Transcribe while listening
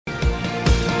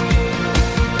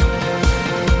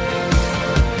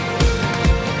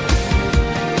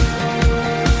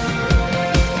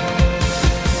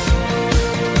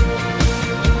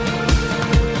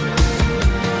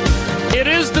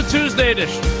Tuesday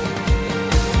edition.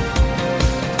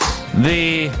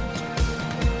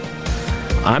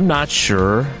 I'm not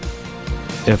sure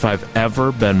if I've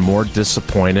ever been more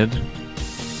disappointed,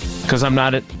 because I'm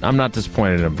not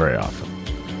disappointed in him very often.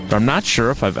 But I'm not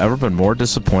sure if I've ever been more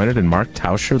disappointed in Mark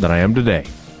Tauscher than I am today.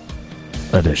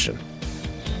 Edition.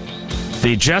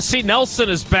 The Jesse Nelson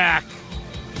is back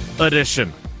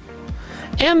edition.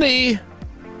 And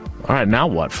all right, now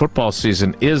what? Football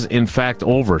season is in fact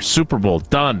over. Super Bowl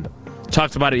done.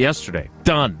 Talked about it yesterday.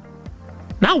 Done.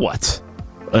 Now what?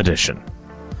 Edition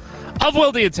of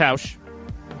Wilde and Tausch.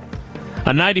 A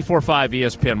 94.5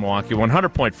 ESPN Milwaukee,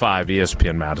 100.5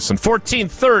 ESPN Madison,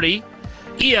 1430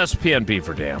 ESPN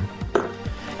Beaver Dam,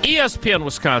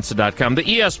 ESPNWisconsin.com, the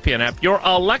ESPN app, your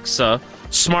Alexa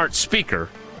smart speaker,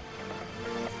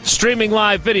 streaming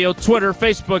live video, Twitter,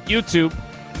 Facebook, YouTube,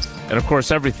 and of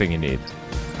course everything you need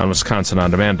on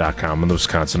WisconsinOnDemand.com and the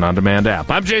Wisconsin On Demand app.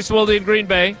 I'm Jason Wilde in Green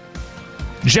Bay.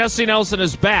 Jesse Nelson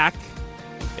is back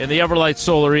in the Everlight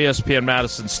Solar ESPN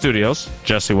Madison studios.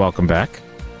 Jesse, welcome back.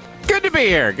 Good to be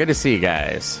here. Good to see you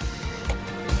guys.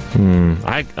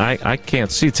 I can't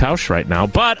see Tausch right now,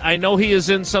 but I know he is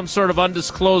in some sort of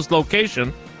undisclosed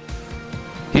location.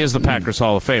 He is the Packers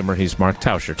Hall of Famer. He's Mark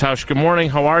Tauscher. Tausch, good morning.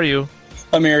 How are you?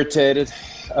 I'm irritated.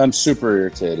 I'm super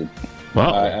irritated.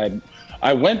 Well,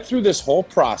 I went through this whole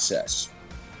process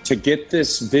to get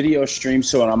this video stream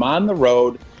so when I'm on the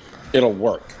road, it'll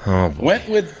work.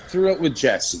 Went through it with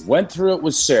Jesse. Went through it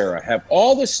with Sarah. Have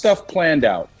all this stuff planned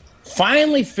out.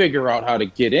 Finally figure out how to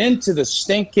get into the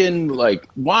stinking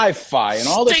Wi-Fi and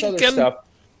all this other stuff.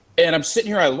 And I'm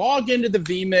sitting here. I log into the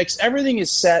vMix. Everything is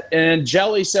set. And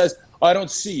Jelly says, I don't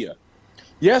see you.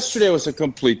 Yesterday was a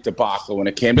complete debacle when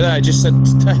it came to that. I just said,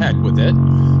 to heck with it.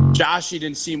 Josh, he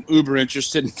didn't seem uber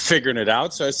interested in figuring it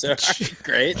out. So I said, all right,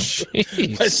 great.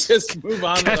 Jeez. Let's just move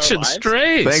on Catching with our lives.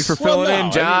 strays. Thanks for filling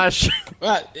in, Josh.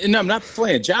 No, I'm not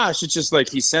playing Josh. It's just like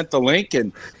he sent the link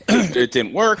and it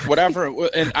didn't work, whatever.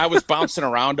 And I was bouncing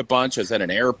around a bunch. I was at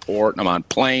an airport and I'm on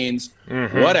planes,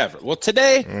 whatever. Well,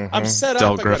 today I'm set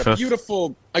up.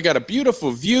 I got a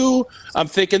beautiful view. I'm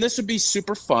thinking this would be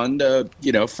super fun to,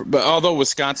 but although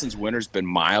Wisconsin's winter's been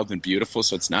mild and beautiful,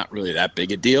 so it's not really that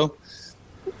big a deal.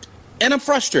 And I'm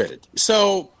frustrated.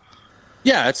 So,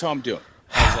 yeah, that's how I'm doing.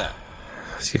 How's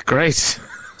that? Great.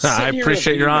 I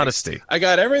appreciate your honesty. I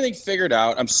got everything figured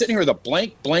out. I'm sitting here with a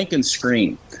blanking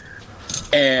screen.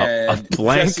 And a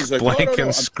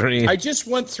blanking screen. I just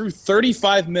went through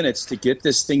 35 minutes to get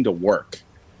this thing to work.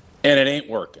 And it ain't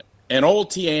working. And old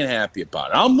T ain't happy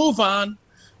about it. I'll move on.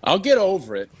 I'll get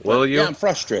over it. Will you? Yeah, I'm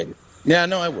frustrated. Yeah,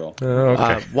 no, I will.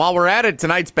 Okay. While we're at it,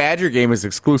 tonight's Badger game is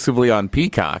exclusively on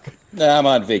Peacock. Nah, I'm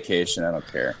on vacation. I don't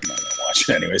care. I'm not going to watch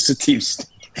it anyways. The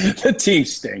team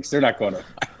stinks. They're not going to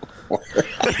Final Four.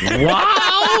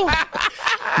 Wow.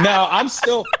 No, I'm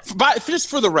still – just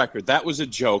for the record, that was a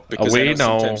joke because I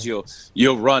know sometimes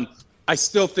you'll run. I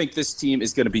still think this team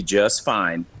is going to be just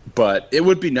fine, but it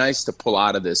would be nice to pull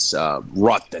out of this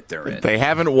rut that they're in. They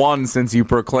haven't won since you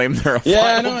proclaimed they're a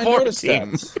Final Four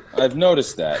team. I've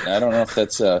noticed that. I don't know if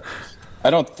that's I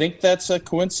don't think that's a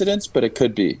coincidence, but it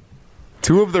could be.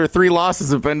 Two of the three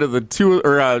losses have been to two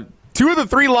of the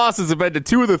three losses have been to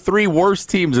two of the three worst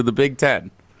teams in the Big Ten.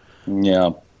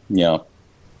 Yeah.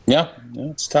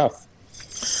 It's tough.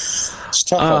 It's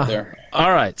tough out there.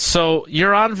 All right, so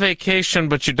you're on vacation,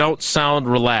 but you don't sound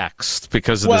relaxed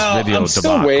because of this video I'm debacle.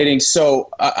 Still waiting. So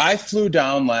I flew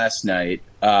down last night.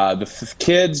 The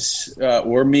kids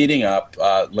were meeting up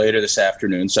later this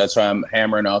afternoon, so that's why I'm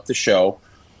hammering out the show.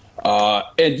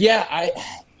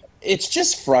 It's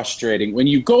just frustrating when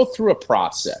you go through a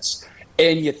process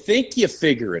and you think you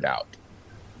figure it out.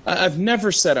 I've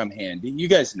never said I'm handy. You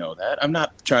guys know that. I'm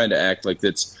not trying to act like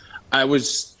that's. I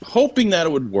was hoping that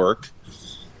it would work.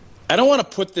 I don't want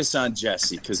to put this on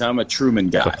Jesse because I'm a Truman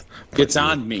guy. It's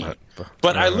on me.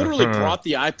 But I literally brought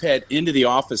the iPad into the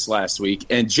office last week,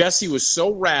 and Jesse was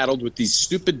so rattled with these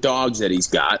stupid dogs that he's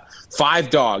got, 5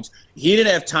 dogs. He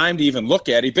didn't have time to even look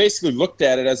at it. He basically looked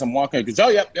at it as I'm walking. He goes, oh,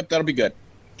 yep, that'll be good.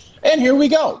 And here we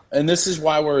go. And this is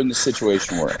why we're in the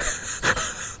situation we're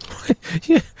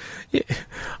in.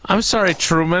 I'm sorry,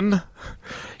 Truman.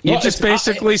 You just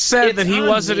basically said that he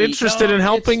wasn't interested in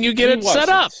helping you get it set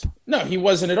up. No, he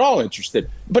wasn't at all interested.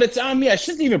 But it's on me. I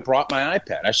shouldn't have even brought my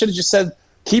iPad. I should have just said,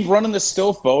 keep running the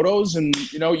still photos. And,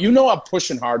 I'm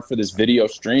pushing hard for this video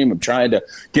stream. I'm trying to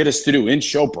get us to do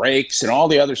in-show breaks and all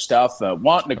the other stuff,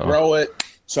 wanting to grow it.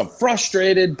 So I'm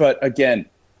frustrated. But, again,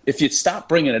 if you stop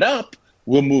bringing it up,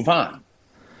 we'll move on.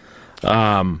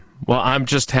 Well, I'm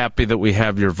just happy that we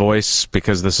have your voice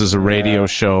because this is a radio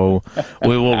show.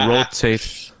 We will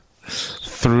rotate.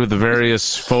 through the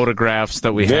various photographs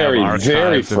that we have archived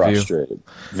very of frustrated.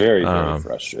 Very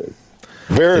frustrated.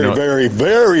 Very,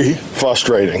 very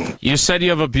frustrating. You said you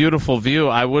have a beautiful view.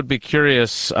 I would be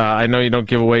curious. I know you don't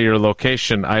give away your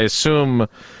location. I assume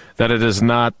that it is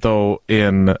not, though,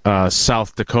 in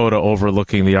South Dakota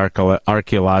overlooking the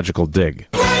archaeological dig.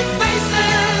 Great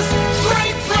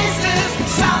places,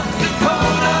 South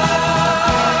Dakota.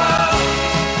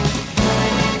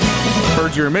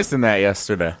 Heard you were missing that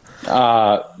yesterday.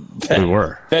 We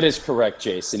were. That is correct,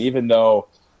 Jason. Even though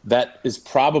that is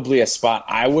probably a spot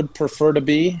I would prefer to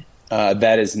be,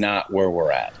 that is not where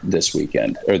we're at this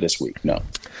weekend or this week. No.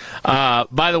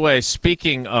 By the way,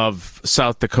 speaking of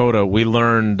South Dakota, we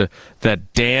learned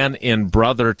that Dan in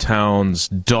Brothertown's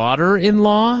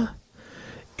daughter-in-law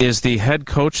is the head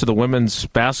coach of the women's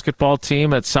basketball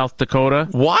team at South Dakota.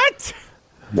 What?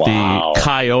 Wow. The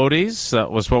Coyotes.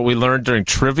 That was what we learned during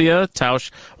trivia.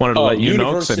 Tausch wanted to let you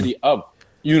know.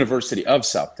 University of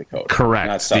South Dakota.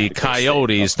 Correct. South The Dakota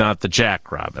Coyotes, State. not the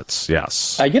Jackrabbits.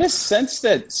 Yes. I get a sense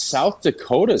that South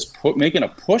Dakota's making a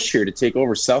push here to take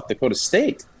over South Dakota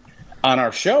State on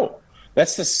our show.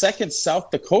 That's the second South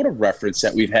Dakota reference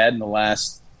that we've had in the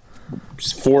last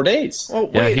 4 days. Oh,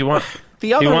 Yeah, wait. he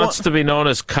wants to be known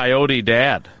as Coyote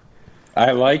Dad.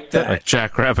 I like that. Like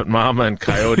Jackrabbit Mama and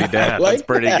Coyote Dad. like That's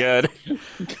pretty good.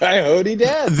 Coyote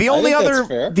Dad. The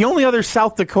only other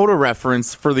South Dakota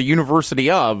reference for the University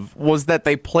of was that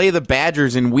they play the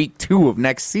Badgers in week 2 of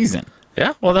next season.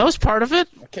 Yeah, well, that was part of it.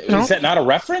 Okay, is that not a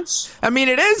reference? I mean,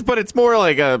 it is, but it's more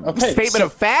like a statement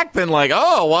of fact than like,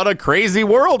 oh, what a crazy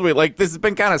world. This has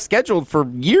been kind of scheduled for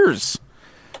years.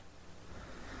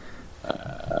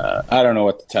 I don't know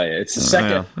what to tell you. It's the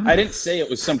second. I didn't say it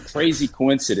was some crazy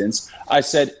coincidence. I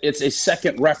said it's a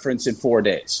second reference in 4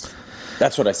 days.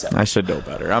 That's what I said. I should know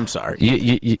better. I'm sorry.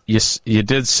 You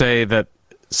did say that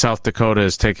South Dakota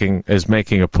is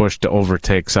making a push to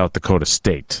overtake South Dakota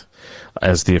State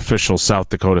as the official South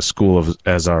Dakota school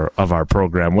of our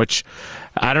program, which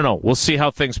I don't know. We'll see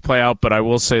how things play out, but I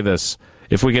will say this.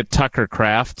 If we get Tucker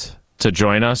Kraft to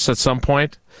join us at some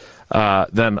point,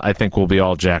 then I think we'll be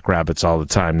all Jackrabbits all the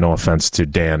time. No offense to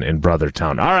Dan in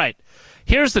Brothertown. All right,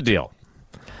 here's the deal.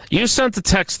 You sent a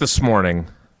text this morning,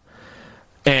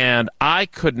 and I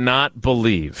could not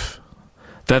believe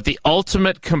that the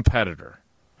ultimate competitor,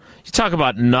 you talk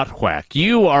about nutwhack,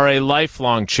 you are a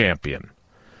lifelong champion,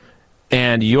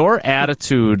 and your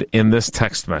attitude in this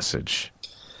text message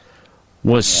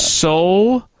was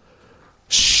so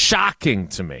shocking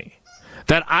to me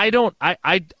that I don't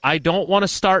want to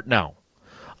start now.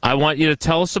 I want you to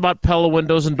tell us about Pella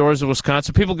Windows and Doors of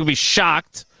Wisconsin. People can be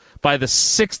shocked by the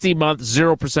 60-month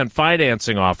 0%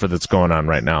 financing offer that's going on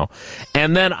right now.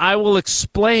 And then I will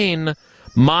explain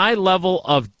my level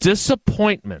of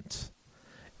disappointment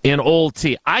in Old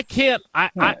T. I can't.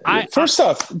 First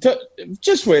off,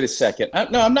 just wait a second.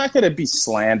 No, I'm not going to be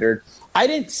slandered. I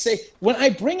didn't say when I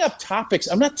bring up topics,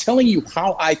 I'm not telling you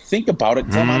how I think about it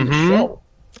until I'm on the show.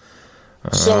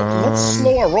 So let's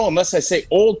slow our roll. Unless I say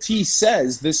Old T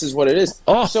says this is what it is.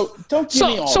 Oh, so don't give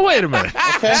me all. So wait a minute.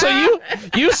 Okay? So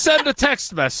you send a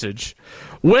text message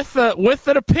with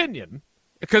an opinion.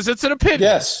 Because it's an opinion.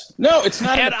 Yes. No, it's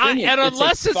not an opinion. And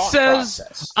unless it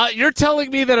says, you're telling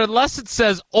me that unless it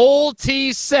says Old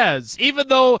T says, even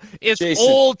though it's Jason,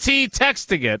 Old T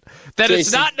texting it, that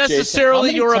it's not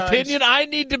necessarily your opinion. I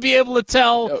need to be able to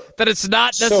tell that it's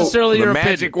not necessarily your opinion.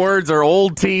 The magic words are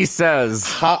Old T says.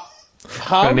 How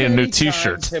I need a new many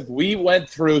T-shirt. times have we went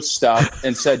through stuff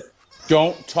and said,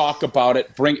 don't talk about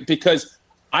it, because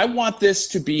I want this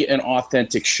to be an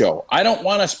authentic show. I don't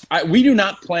want us. We do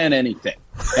not plan anything,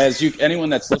 as anyone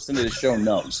that's listening to the show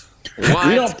knows. What?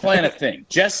 We don't plan a thing.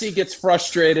 Jesse gets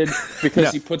frustrated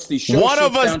because he puts these show One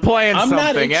of us down. plans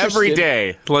something every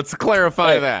day. Let's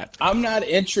clarify that. I'm not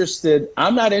interested.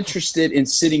 I'm not interested in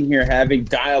sitting here having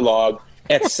dialogue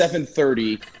at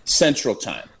 7:30 Central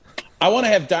Time. I want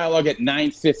to have dialogue at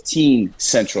 9:15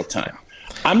 Central Time.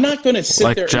 I'm not going to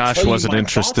sit there. Like Josh and tell wasn't you my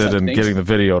interested in things. getting the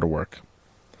video to work.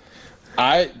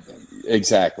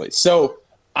 Exactly. So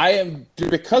I am,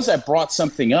 because I brought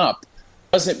something up,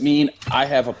 doesn't mean I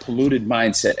have a polluted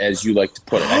mindset, as you like to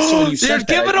put it. You're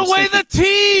giving away the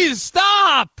tease.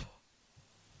 Stop.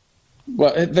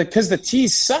 Well, because the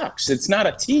tease sucks. It's not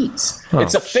a tease.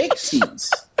 It's a fake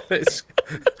tease.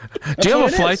 Do you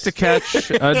have a flight to catch?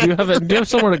 Do you have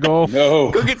somewhere to go?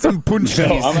 No. Go get some punchies.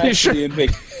 No, I'm actually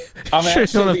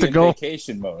in go?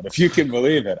 vacation mode, if you can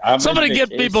believe it. Somebody get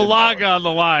me Balaga on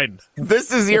the line.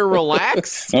 This is your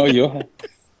relax? No,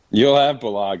 you'll have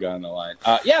Balaga on the line.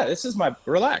 Yeah, this is my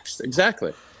relaxed.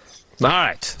 Exactly. All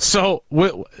right. So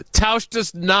Tausch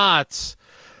does not.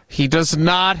 He does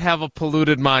not have a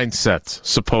polluted mindset,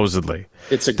 supposedly.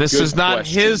 It's a This good is not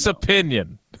question, his though.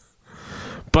 opinion.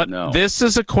 But No. this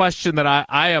is a question that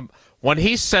I am, when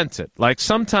he sent it, like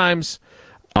sometimes,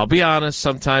 I'll be honest,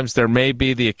 sometimes there may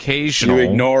be the occasional You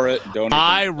ignore it. Don't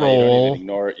eye even, roll. You don't even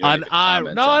ignore it. You don't even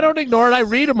comment No, on I don't it. ignore it. I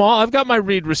read them all. I've got my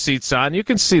read receipts on. You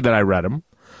can see that I read them.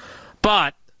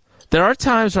 But there are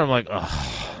times where I'm like,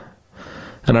 ugh,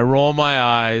 and I roll my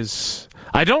eyes.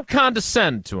 I don't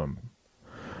condescend to him.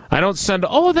 I don't send,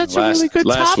 oh, that's a really good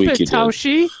last week topic, you did.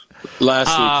 Tauschie.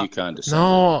 Last week you condescended.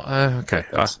 No, okay.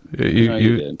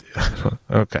 You did.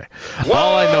 Okay.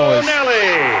 All I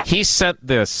know is he sent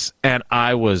this, and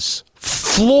I was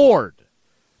floored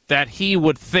that he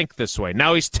would think this way.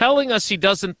 Now, he's telling us he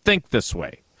doesn't think this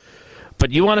way.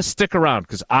 But you want to stick around,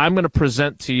 because I'm going to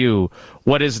present to you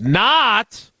what is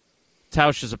not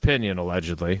Tausch's opinion,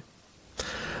 allegedly.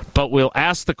 But we'll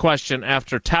ask the question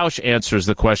after Tausch answers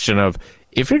the question of,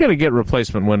 if you're going to get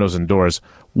replacement windows and doors,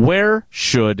 where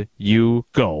should you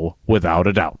go without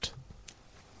a doubt?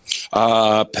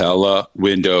 Pella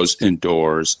Windows and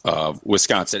Doors of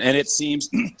Wisconsin. And it seems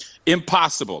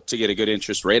impossible to get a good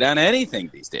interest rate on anything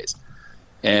these days.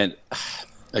 And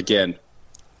again,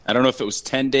 I don't know if it was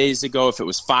 10 days ago, if it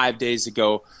was 5 days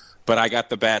ago, but I got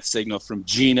the bat signal from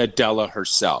Gina Della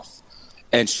herself.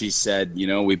 And she said,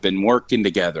 we've been working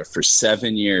together for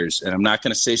 7 years. And I'm not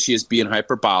going to say she is being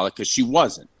hyperbolic, because she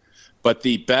wasn't. But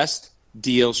the best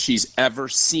deal she's ever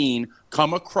seen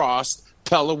come across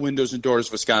Pella Windows and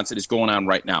Doors Wisconsin is going on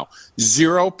right now.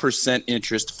 0%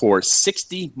 interest for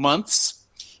 60 months.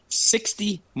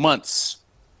 60 months.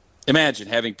 Imagine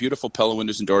having beautiful Pella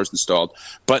Windows and Doors installed,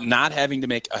 but not having to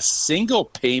make a single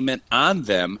payment on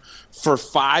them for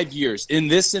 5 years. In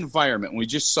this environment, we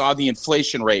just saw the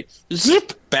inflation rate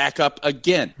zip back up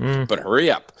again. But hurry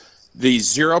up. The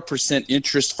 0%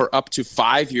 interest for up to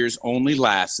 5 years only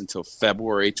lasts until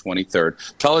February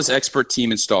 23rd. Pella's expert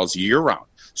team installs year-round.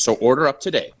 So order up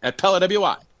today at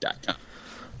PellaWI.com.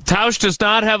 Tausch does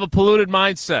not have a polluted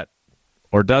mindset.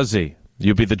 Or does he?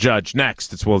 You be the judge.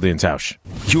 Next, it's Wilde and Tausch.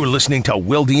 You're listening to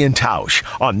Wilde and Tausch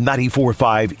on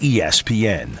 94.5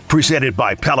 ESPN. Presented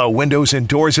by Pella Windows and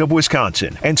Doors of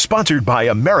Wisconsin and sponsored by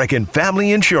American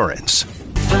Family Insurance.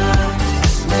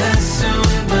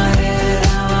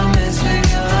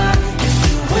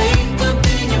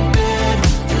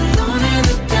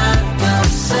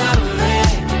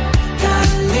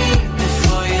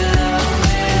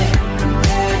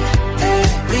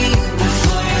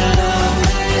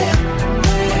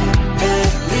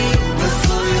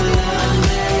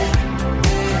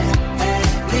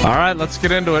 All right, let's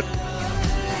get into it.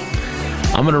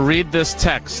 I'm going to read this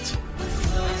text.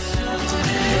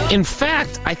 In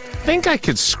fact, I think I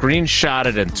could screenshot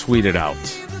it and tweet it out.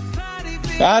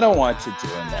 I don't want you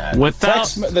doing that. Without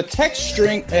the text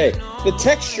string, the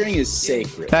text string is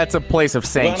sacred. That's a place of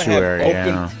sanctuary.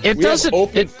 It we doesn't. have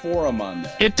open forum on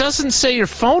that. It doesn't say your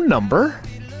phone number.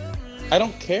 I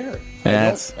don't care.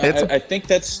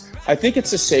 I think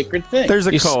it's a sacred thing. There's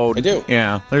a code. I do.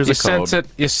 Yeah, there's a code.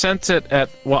 You sent it at.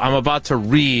 Well, I'm about to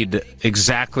read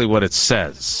exactly what it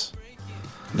says.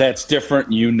 That's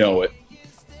different. You know it.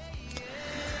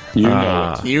 You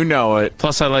know it. You know it.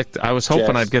 Plus, I was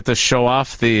hoping Yes. I'd get to show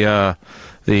off the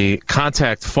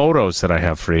contact photos that I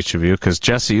have for each of you, because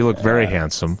Jesse, you look very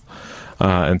handsome,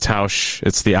 and Tausch,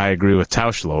 it's the I agree with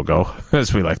Tausch logo,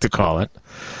 as we like to call it.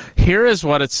 Here is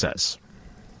what it says.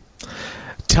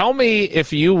 Tell me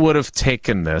if you would have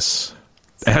taken this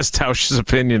as Tausch's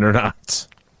opinion or not.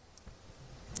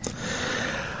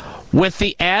 With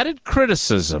the added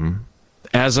criticism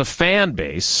as a fan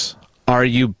base, are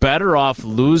you better off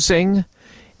losing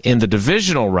in the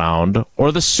divisional round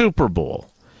or the Super Bowl?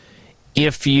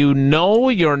 If you know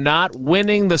you're not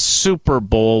winning the Super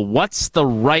Bowl, what's the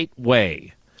right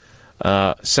way?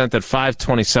 Sent at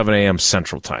 5:27 a.m.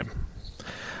 Central Time.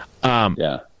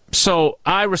 Yeah. So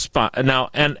I respond now,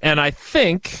 and I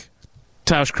think,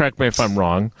 Tausch, correct me if I'm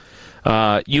wrong.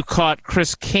 You caught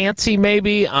Chris Canty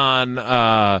maybe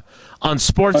on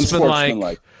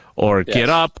Sportsmanlike or Yes. Get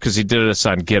Up, because he did this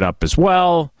on Get Up as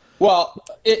well. Well,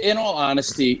 in all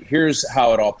honesty, here's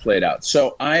how it all played out.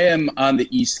 So I am on the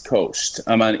East Coast.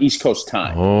 I'm on East Coast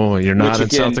time. Oh, you're not Which in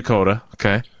again- South Dakota,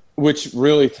 okay? Which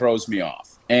really throws me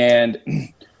off.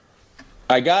 And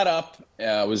I got up,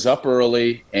 was up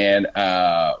early, and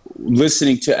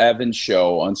listening to Evan's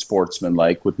show on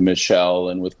Sportsmanlike with Michelle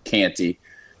and with Canty.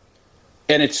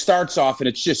 And it starts off, and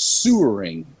it's just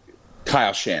sewering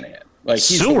Kyle Shanahan. Like,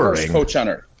 he's the worst Sewering? coach on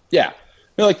earth. Yeah.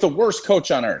 They're like the worst coach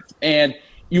on earth. And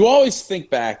you always think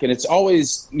back, and it's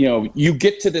always, you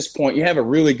get to this point, you have a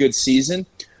really good season,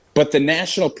 But the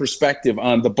national perspective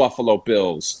on the Buffalo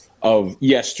Bills of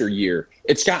yesteryear,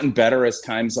 it's gotten better as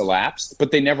time's elapsed,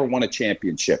 but they never won a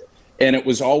championship. And it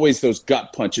was always those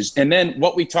gut punches. And then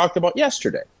what we talked about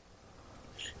yesterday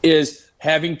is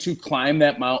having to climb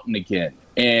that mountain again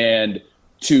and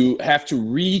to have to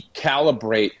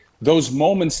recalibrate those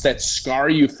moments that scar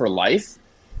you for life.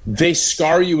 They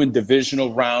scar you in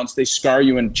divisional rounds. They scar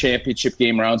you in championship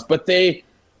game rounds, but they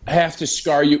have to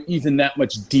scar you even that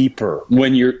much deeper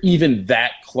when you're even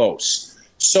that close.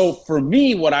 So for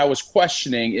me, what I was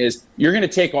questioning is you're going to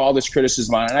take all this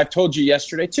criticism on, and I've told you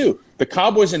yesterday too, the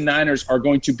Cowboys and Niners are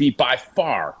going to be by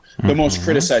far the most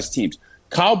criticized teams.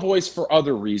 Cowboys for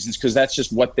other reasons, because that's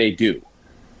just what they do.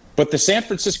 But the San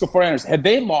Francisco 49ers, had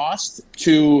they lost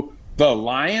to the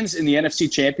Lions in the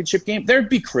NFC Championship game, there'd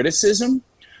be criticism,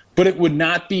 but it would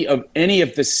not be of any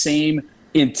of the same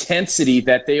intensity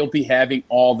that they'll be having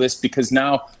all this, because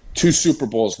now 2 Super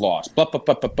Bowls lost.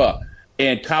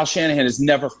 And Kyle Shanahan has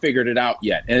never figured it out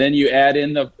yet. And then you add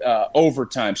in the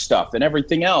overtime stuff and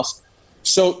everything else.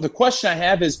 So the question I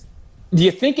have is, do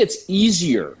you think it's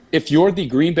easier if you're the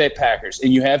Green Bay Packers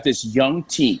and you have this young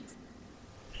team,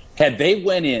 had they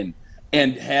went in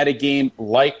and had a game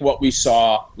like what we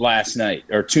saw last night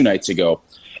or 2 nights ago,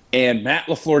 and Matt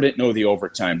LaFleur didn't know the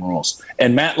overtime rules,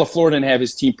 and Matt LaFleur didn't have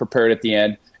his team prepared at the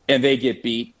end, and they get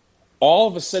beat, all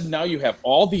of a sudden now you have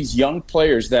all these young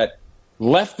players that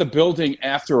left the building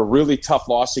after a really tough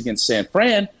loss against San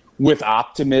Fran with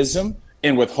optimism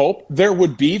and with hope. There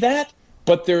would be that,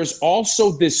 but there's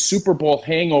also this Super Bowl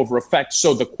hangover effect.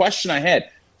 So the question I had,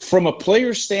 from a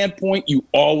player standpoint, you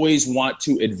always want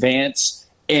to advance,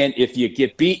 and if you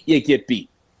get beat, you get beat.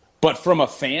 But from a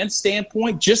fan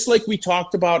standpoint, just like we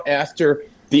talked about after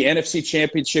the NFC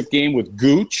Championship game with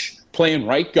Gooch playing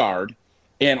right guard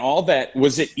and all that,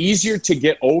 was it easier to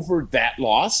get over that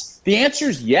loss? The answer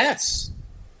is yes.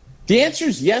 The answer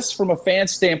is yes from a fan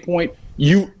standpoint.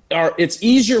 It's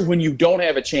easier when you don't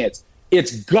have a chance.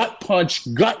 It's gut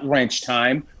punch, gut wrench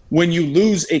time when you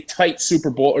lose a tight Super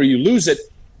Bowl or you lose it,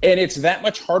 and it's that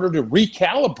much harder to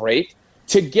recalibrate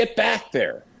to get back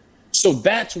there. So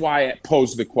that's why I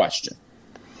posed the question.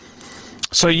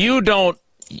 So you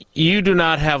do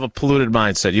not have a polluted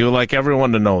mindset. You would like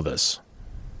everyone to know this.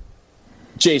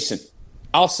 Jason,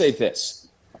 I'll say this.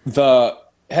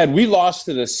 Had we lost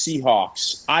to the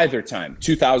Seahawks either time,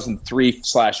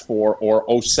 2003/4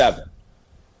 or 07,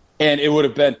 and it would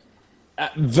have been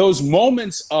those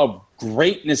moments of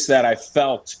greatness that I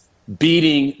felt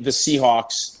beating the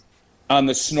Seahawks on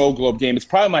the Snow Globe game. It's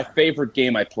probably my favorite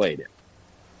game I played in.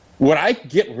 Would I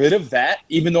get rid of that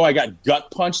even though I got gut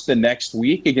punched the next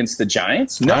week against the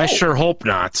Giants? No. I sure hope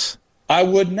not. I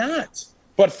would not.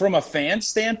 But from a fan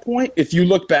standpoint, if you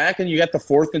look back and you got the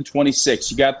 4th and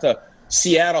 26, you got the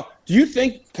Seattle, do you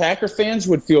think Packer fans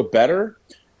would feel better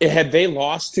had they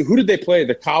lost to, who did they play?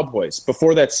 The Cowboys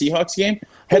before that Seahawks game?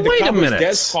 Had Wait the Cowboys a minute.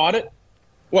 Des caught it?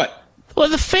 What? Well,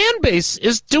 the fan base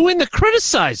is doing the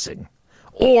criticizing,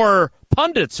 or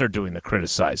pundits are doing the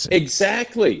criticizing.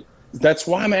 Exactly. That's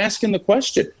why I'm asking the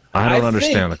question. I don't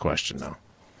understand the question, though.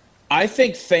 I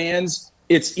think fans,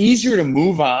 it's easier to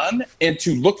move on and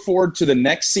to look forward to the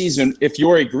next season if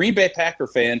you're a Green Bay Packer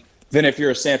fan than if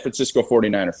you're a San Francisco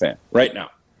 49er fan right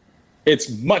now. It's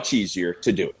much easier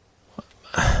to do it.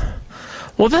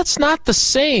 Well, that's not the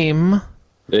same.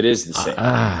 It is the same.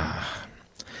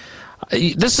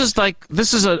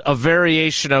 This is a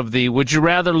variation of the, would you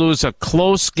rather lose a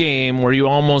close game where you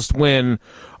almost win,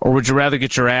 or would you rather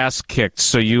get your ass kicked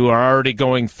so you are already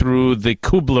going through the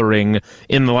Kublering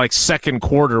in the second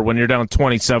quarter when you're down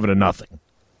 27-0?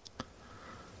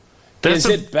 Is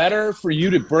it better for you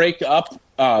to break up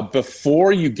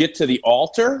before you get to the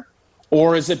altar,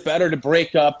 or is it better to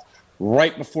break up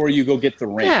right before you go get the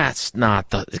ring? That's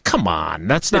not come on.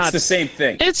 That's not. It's the same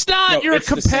thing. It's not. No, you're a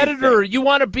competitor. You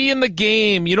want to be in the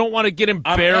game. You don't want to get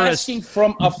embarrassed. I'm asking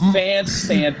from a fan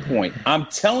standpoint. I'm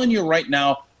telling you right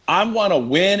now, I want to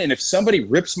win, and if somebody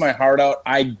rips my heart out,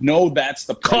 I know that's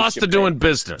the cost of doing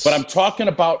business. But I'm talking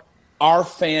about our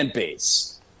fan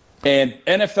base and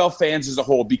NFL fans as a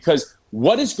whole, because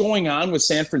what is going on with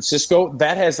San Francisco,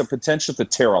 that has the potential to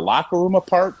tear a locker room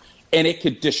apart, and it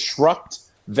could disrupt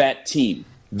that team.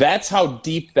 That's how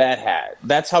deep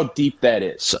that's how deep that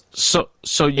is. So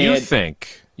you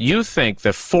think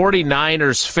that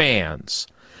 49ers fans,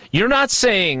 you're not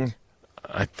saying,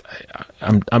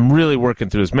 I'm really working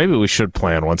through this. Maybe we should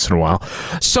plan once in a while.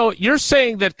 So you're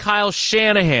saying that Kyle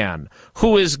Shanahan,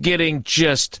 who is getting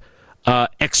just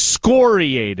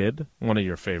excoriated, one of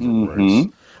your favorite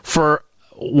words, for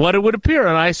what it would appear,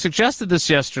 and I suggested this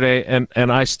yesterday,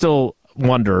 and I still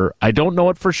wonder, I don't know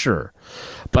it for sure,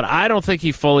 but I don't think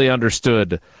he fully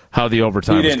understood how the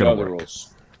overtime was going to work. He didn't know the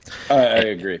rules. I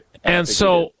agree. And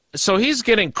so he's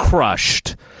getting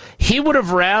crushed. He would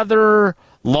have rather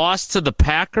lost to the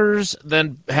Packers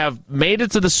than have made it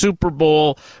to the Super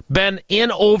Bowl, been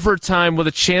in overtime with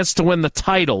a chance to win the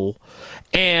title,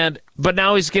 but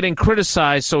now he's getting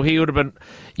criticized, so he would have been...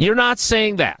 You're not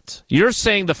saying that. You're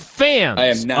saying the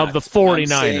fans of the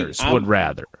 49ers would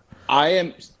rather. I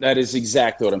am. That is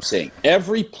exactly what I'm saying.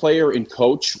 Every player and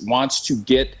coach wants to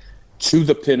get to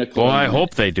the pinnacle. Well, I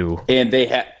hope they do. And they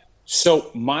have... So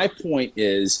my point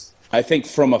is... I think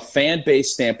from a fan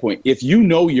base standpoint, if you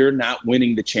know you're not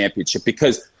winning the championship,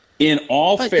 because in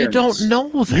all fairness, you don't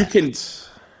know that. You can.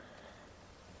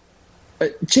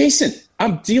 Jason,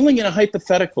 I'm dealing in a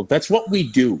hypothetical. That's what we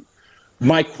do.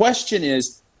 My question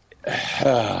is,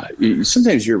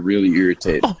 sometimes you're really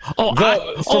irritated.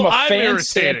 From a fan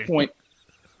standpoint,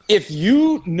 if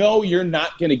you know you're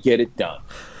not going to get it done,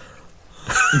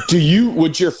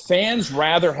 would your fans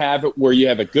rather have it where you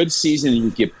have a good season and you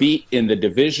get beat in the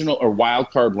divisional or wild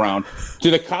card round?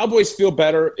 Do the Cowboys feel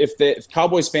better if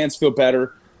Cowboys fans feel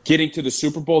better getting to the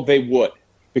Super Bowl? They would,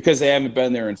 because they haven't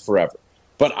been there in forever.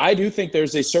 But I do think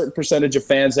there's a certain percentage of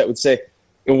fans that would say,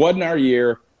 it wasn't our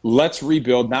year, let's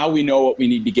rebuild, now we know what we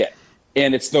need to get.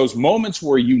 And it's those moments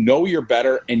where you know you're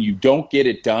better and you don't get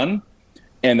it done,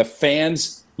 and the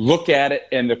fans look at it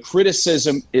and the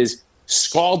criticism is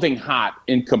scalding hot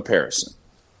in comparison.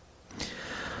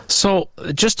 So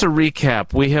just to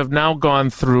recap, we have now gone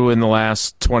through in the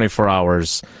last 24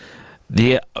 hours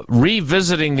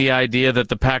revisiting the idea that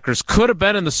the Packers could have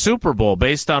been in the Super Bowl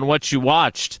based on what you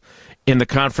watched in the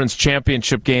conference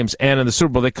championship games and in the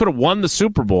Super Bowl. They could have won the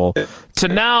Super Bowl, to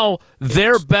now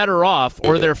they're better off,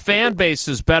 or their fan base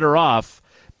is better off,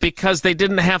 because they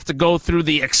didn't have to go through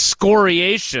the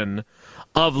excoriation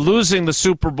of losing the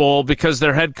Super Bowl because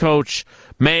their head coach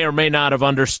may or may not have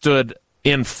understood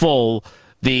in full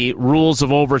the rules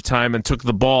of overtime and took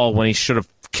the ball when he should have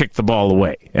kicked the ball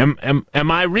away. Am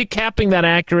I recapping that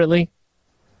accurately?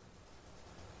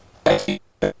 Oh.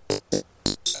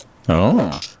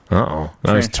 Uh-oh.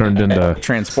 Now he's turned into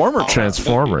Transformers.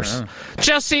 Yeah.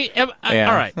 Jesse, all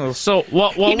right. So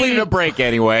he needed a break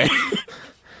anyway.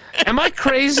 Am I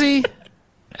crazy?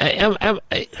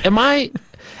 Am I...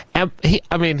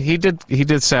 He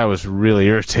did say I was really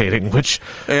irritating, which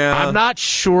I'm not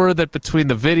sure that between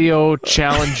the video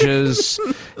challenges,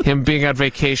 him being on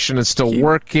vacation and still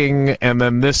working, and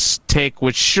then this take,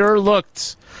 which sure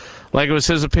looked like it was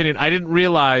his opinion. I didn't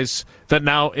realize that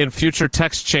now in future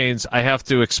text chains, I have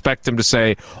to expect him to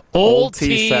say, old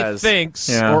T thinks,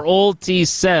 or old T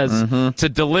says, to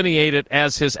delineate it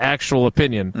as his actual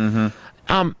opinion.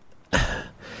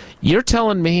 You're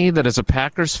telling me that as a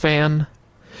Packers fan,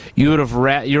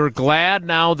 you're glad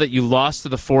now that you lost to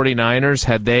the 49ers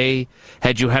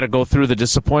had you had to go through the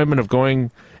disappointment of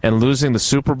going and losing the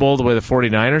Super Bowl the way the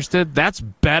 49ers did? That's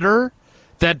better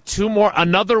than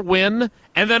another win,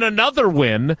 and then another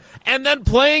win, and then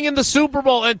playing in the Super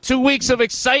Bowl and 2 weeks of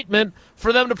excitement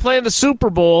for them to play in the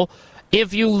Super Bowl.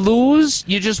 If you lose,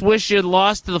 you just wish you'd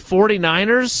lost to the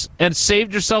 49ers and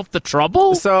saved yourself the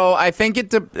trouble? So I think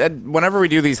whenever we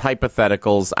do these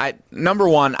hypotheticals, number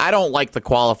one, I don't like the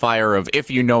qualifier of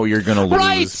if you know you're going to lose.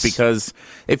 Right. Because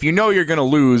if you know you're going to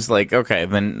lose, like, okay,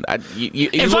 then you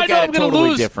look at it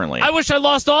totally differently. I wish I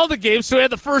lost all the games so I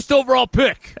had the first overall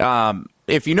pick.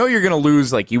 If you know you're going to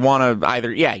lose, like, you want to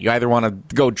either want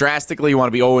to go drastically, you want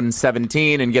to be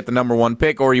 0-17 and get the number one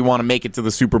pick, or you want to make it to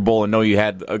the Super Bowl and know you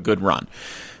had a good run.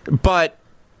 But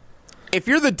if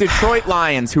you're the Detroit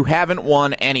Lions, who haven't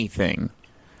won anything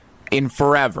in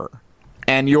forever,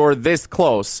 and you're this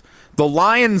close, the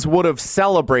Lions would have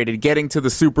celebrated getting to the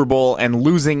Super Bowl and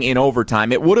losing in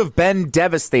overtime. It would have been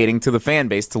devastating to the fan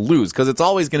base to lose, because it's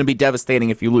always going to be devastating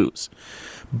if you lose.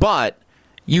 But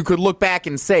you could look back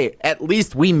and say, at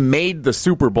least we made the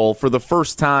Super Bowl for the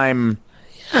first time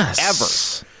ever.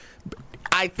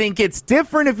 I think it's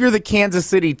different if you're the Kansas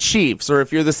City Chiefs, or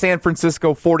if you're the San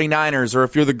Francisco 49ers, or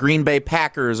if you're the Green Bay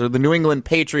Packers, or the New England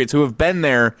Patriots, who have been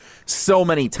there so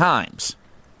many times.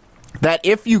 That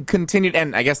if you continued,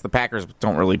 and I guess the Packers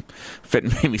don't really fit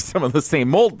in maybe some of the same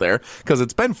mold there, because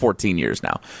it's been 14 years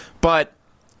now. But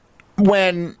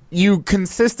when you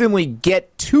consistently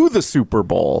get to the Super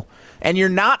Bowl, and you're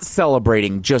not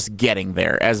celebrating just getting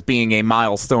there as being a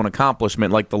milestone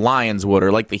accomplishment like the Lions would,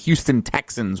 or like the Houston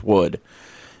Texans would,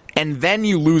 and then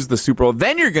you lose the Super Bowl,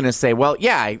 then you're going to say, well,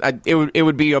 yeah, it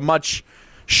would be a much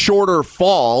shorter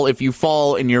fall if you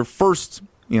fall in your first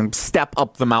step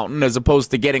up the mountain, as opposed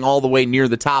to getting all the way near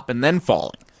the top and then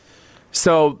falling.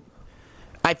 So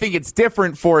I think it's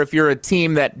different for if you're a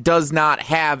team that does not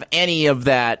have any of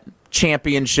that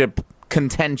championship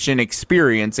contention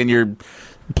experience and you're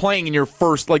playing in your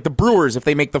first, like the Brewers, if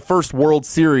they make the first World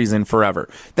Series in forever.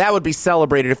 That would be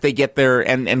celebrated if they get there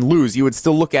and lose. You would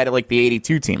still look at it like the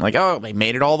 82 team. Like, oh, they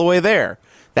made it all the way there.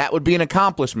 That would be an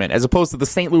accomplishment, as opposed to the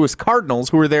St. Louis Cardinals,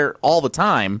 who are there all the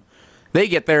time. They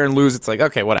get there and lose. It's like,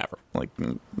 okay, whatever. Like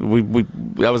we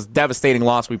that was a devastating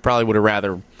loss. We probably would have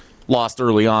rather lost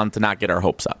early on to not get our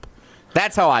hopes up.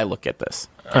 That's how I look at this.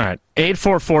 All right,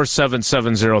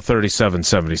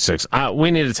 844-770-3776.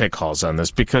 We need to take calls on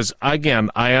this because, again,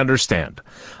 I understand.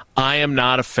 I am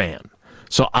not a fan,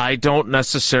 so I don't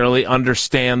necessarily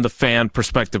understand the fan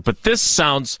perspective. But this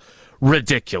sounds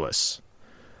ridiculous,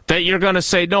 that you're going to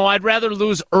say, no, I'd rather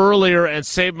lose earlier and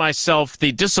save myself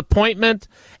the disappointment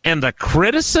and the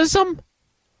criticism?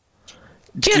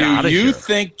 Get out of here. Do you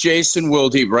think, Jason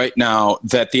Wilde, right now,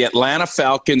 that the Atlanta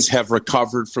Falcons have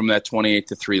recovered from that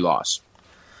 28-3 loss?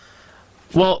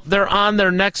 Well, they're on their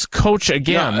next coach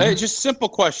again. No, just simple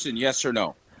question, yes or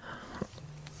no?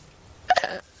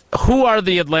 Who are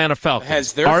the Atlanta Falcons?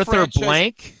 Has their Arthur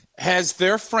Blank? Has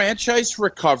their franchise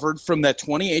recovered from that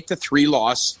 28-3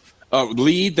 loss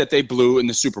lead that they blew in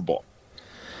the Super Bowl?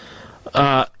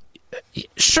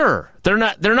 Sure. They're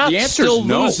not still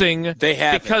losing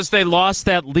because they lost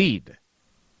that lead.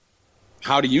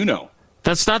 How do you know?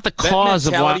 That's not the cause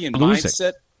of why losing.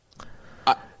 Mindset,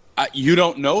 you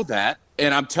don't know that.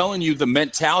 And I'm telling you, the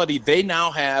mentality they now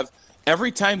have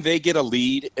every time they get a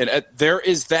lead, and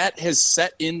that has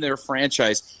set in their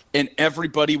franchise, and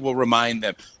everybody will remind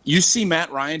them. You see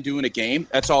Matt Ryan doing a game,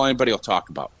 that's all anybody will talk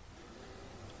about.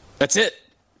 That's it.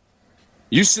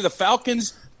 You see the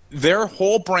Falcons, their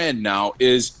whole brand now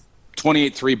is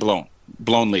 28-3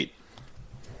 blown lead.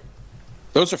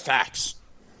 Those are facts.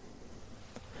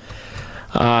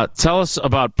 Tell us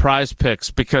about Prize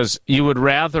Picks, because you would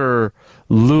rather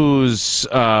lose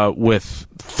with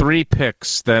 3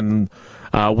 picks than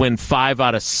win 5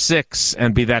 out of 6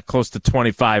 and be that close to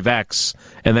 25x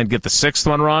and then get the 6th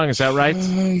one wrong. Is that right?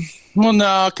 Well,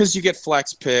 no, because you get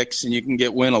flex picks and you can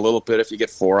win a little bit if you get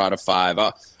 4 out of 5.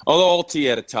 Although LT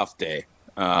had a tough day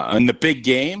in the big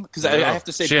game, because I have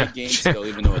to say big game still,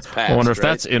 even though it's past. I wonder if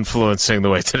right? that's influencing the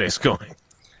way today's going.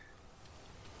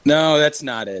 No, that's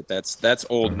not it. That's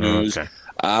old news. Okay.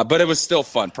 But it was still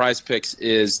fun. Prize Picks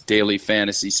is daily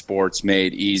fantasy sports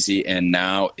made easy, and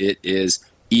now it is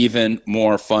even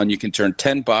more fun. You can turn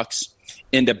 $10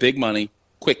 into big money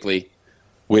quickly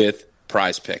with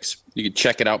Prize Picks. You can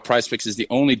check it out. Prize Picks is the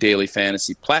only daily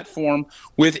fantasy platform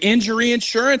with injury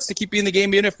insurance to keep you in the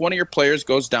game even if one of your players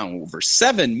goes down. Over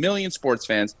 7 million sports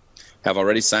fans have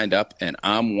already signed up, and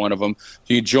I'm one of them.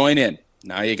 So you join in.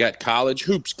 Now you got college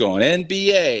hoops going,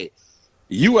 NBA,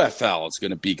 UFL is going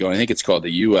to be going. I think it's called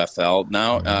the UFL.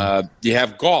 Now you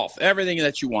have golf, everything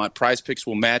that you want. Prize Picks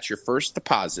will match your first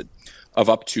deposit of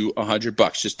up to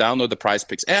 $100. Just download the Prize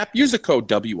Picks app. Use the code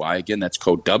WI. Again, that's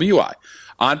code WI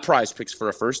on Prize Picks for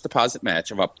a first deposit match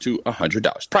of up to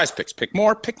 $100. Prize Picks. Pick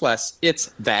more, pick less.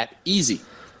 It's that easy.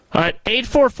 All right,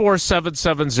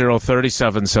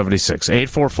 844-770-3776.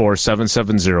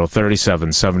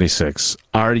 844-770-3776.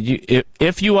 Are you,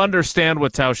 if you understand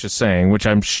what Tausch is saying, which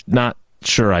I'm not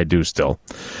sure I do still,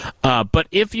 but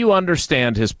if you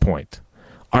understand his point,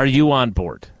 are you on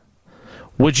board?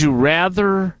 Would you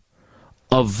rather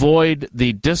avoid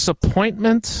the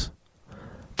disappointment,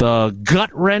 the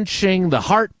gut-wrenching, the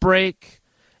heartbreak,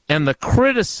 and the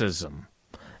criticism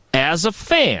as a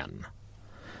fan,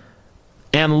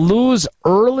 and lose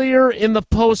earlier in the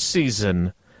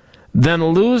postseason than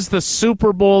lose the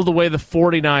Super Bowl the way the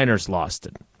 49ers lost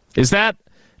it? Do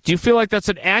you feel like that's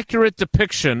an accurate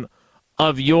depiction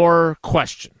of your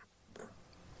question?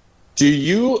 Do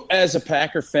you, as a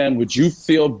Packer fan, would you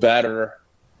feel better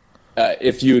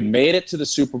if you had made it to the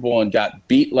Super Bowl and got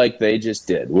beat like they just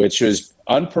did, which was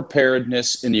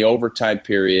unpreparedness in the overtime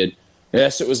period?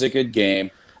 Yes, it was a good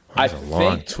game. I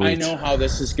think I know how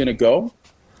this is going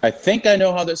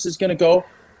to go.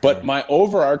 But my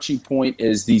overarching point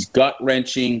is these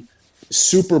gut-wrenching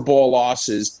Super Bowl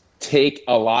losses take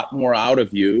a lot more out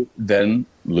of you than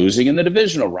losing in the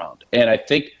divisional round. And I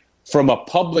think from a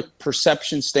public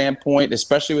perception standpoint,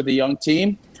 especially with a young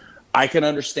team, I can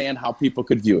understand how people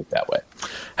could view it that way.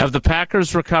 Have the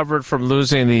Packers recovered from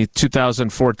losing the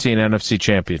 2014 NFC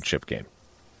Championship game?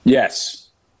 Yes.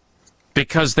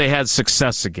 Because they had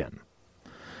success again.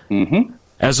 Mm-hmm.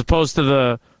 As opposed to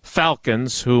the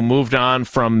Falcons, who moved on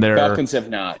from their Falcons have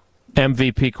not.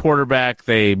 MVP quarterback.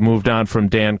 They moved on from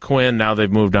Dan Quinn. Now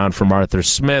they've moved on from Arthur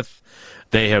Smith.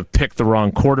 They have picked the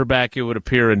wrong quarterback, it would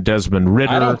appear, in Desmond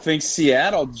Ridder. I don't think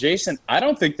Seattle, Jason, I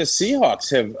don't think the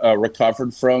Seahawks have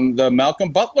recovered from the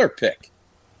Malcolm Butler pick.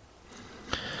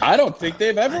 I don't think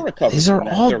they've ever recovered. These are from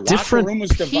that. all Their different locker room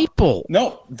was people.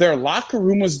 No, their locker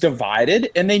room was divided,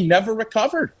 and they never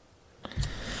recovered.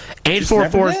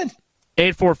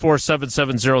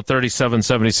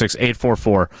 844-770-3776.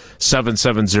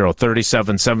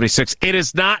 844-770-3776. It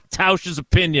is not Tausch's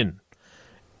opinion.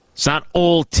 It's not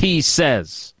old T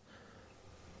says.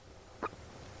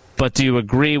 But do you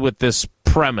agree with this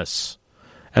premise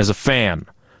as a fan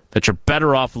that you're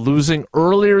better off losing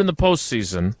earlier in the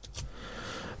postseason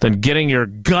than getting your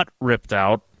gut ripped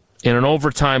out in an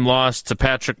overtime loss to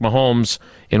Patrick Mahomes,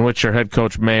 in which your head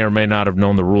coach may or may not have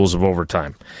known the rules of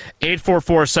overtime?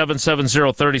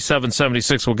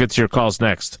 844-770-3776. We'll get to your calls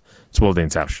next. It's Wilde and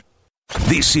Tausch.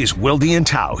 This is Wilde and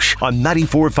Tausch on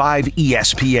 94.5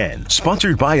 ESPN.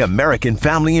 Sponsored by American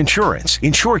Family Insurance.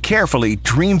 Insure carefully,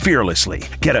 dream fearlessly.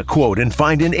 Get a quote and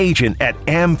find an agent at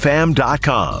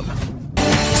amfam.com.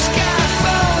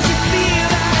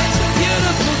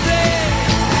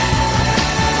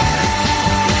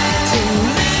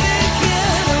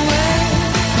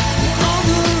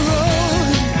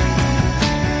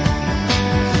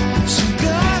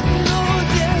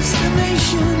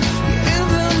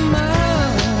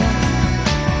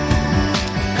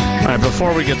 All right,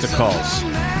 before we get to calls,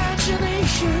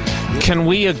 can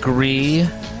we agree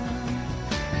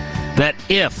that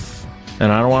if, and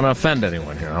I don't want to offend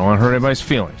anyone here, I don't want to hurt anybody's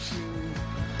feelings,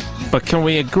 but can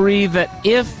we agree that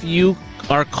if you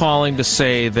are calling to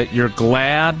say that you're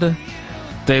glad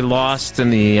they lost in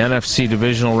the NFC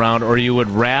divisional round, or you would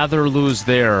rather lose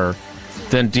there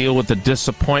than deal with the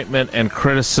disappointment and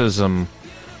criticism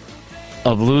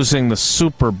of losing the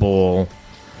Super Bowl,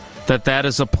 that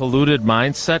is a polluted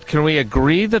mindset? Can we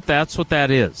agree that that's what that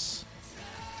is?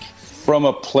 From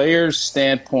a player's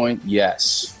standpoint,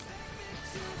 yes.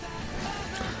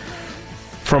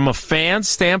 From a fan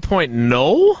standpoint,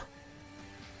 no?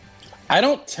 I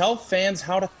don't tell fans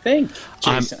how to think,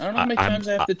 Jason. I don't know how many times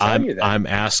I have to tell you that. I'm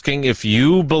asking if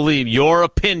you believe your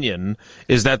opinion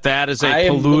is that is a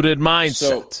polluted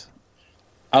mindset. So,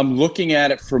 I'm looking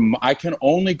at it I can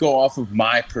only go off of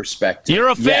my perspective. You're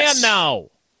a fan now.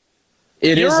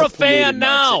 You're a fan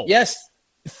now. Mindset. Yes,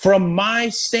 from my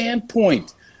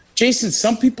standpoint. Jason,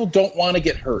 some people don't want to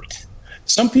get hurt.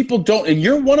 Some people don't, and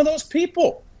you're one of those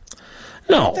people.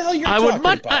 No, what the hell you're I talking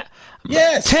would. about?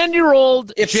 Yes,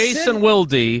 10-year-old Jason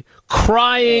Wilde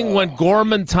crying when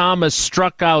Gorman Thomas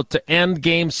struck out to end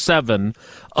Game 7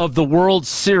 of the World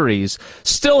Series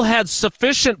still had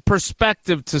sufficient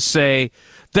perspective to say,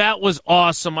 that was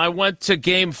awesome. I went to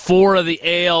Game 4 of the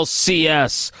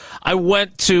ALCS. I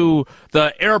went to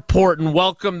the airport and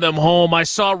welcomed them home. I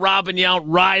saw Robin Yount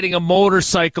riding a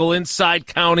motorcycle inside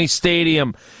County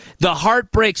Stadium. The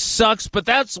heartbreak sucks, but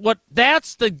that's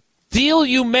the deal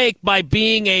you make by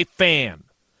being a fan,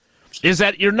 is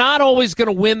that you're not always going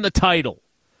to win the title.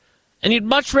 And you'd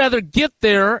much rather get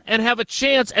there and have a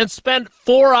chance and spend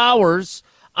 4 hours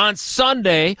on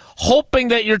Sunday hoping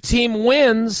that your team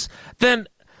wins than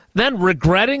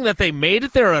regretting that they made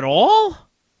it there at all?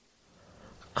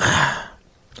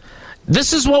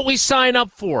 This is what we sign up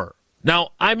for. Now,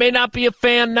 I may not be a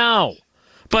fan now,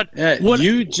 but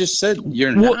you just said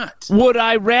you're not. Would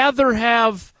I rather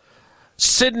have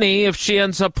Sydney, if she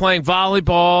ends up playing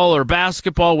volleyball or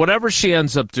basketball, whatever she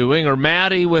ends up doing, or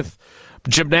Maddie with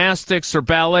gymnastics or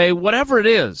ballet, whatever it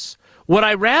is, would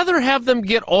I rather have them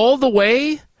get all the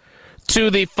way to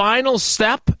the final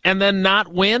step and then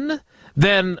not win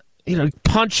than,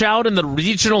 punch out in the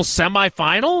regional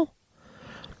semifinal?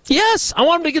 Yes, I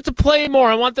want them to get to play more.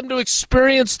 I want them to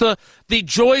experience the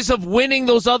joys of winning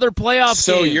those other playoff games.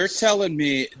 So you're telling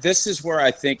me, this is where I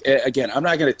think, again, I'm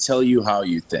not going to tell you how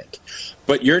you think,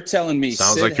 but you're telling me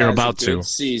sounds Sid like you're has about a good to.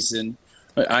 season.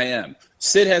 I am.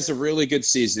 Sid has a really good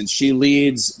season. She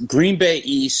leads Green Bay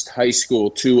East High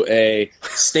School to a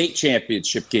state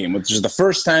championship game, which is the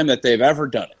first time that they've ever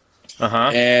done it.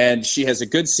 And she has a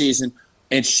good season,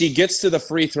 and she gets to the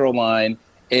free throw line,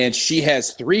 and she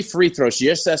has 3 free throws. She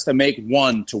just has to make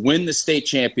 1 to win the state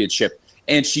championship,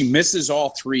 and she misses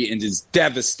all 3 and is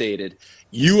devastated.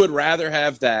 You would rather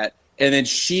have that, and then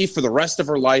she, for the rest of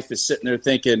her life, is sitting there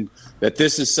thinking that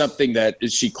this is something that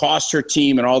she cost her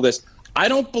team and all this. I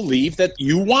don't believe that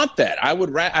you want that.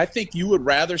 I think you would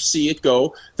rather see it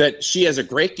go that she has a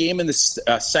great game in the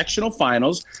sectional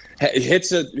finals,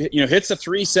 hits a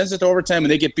 3, sends it to overtime,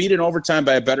 and they get beat in overtime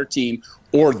by a better team.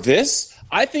 Or this,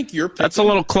 I think you're picking that's a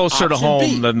little closer to home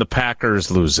B. than the Packers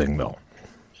losing, though.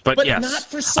 But yes, not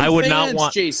for some I would fans, not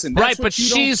want Jason. That's right, what but you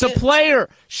she's don't a get. player.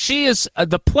 She is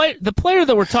the player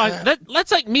that we're talking.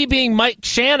 That's like me being Mike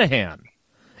Shanahan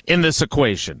in this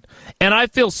equation, and I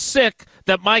feel sick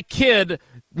that my kid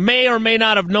may or may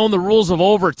not have known the rules of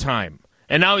overtime,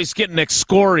 and now he's getting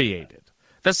excoriated.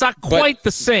 That's not quite the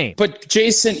same. But,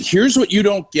 Jason, here's what you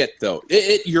don't get, though.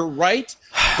 You're right,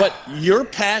 but your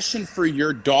passion for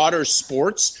your daughter's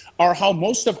sports are how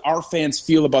most of our fans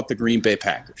feel about the Green Bay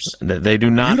Packers. They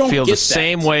do not feel the get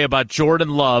same way about Jordan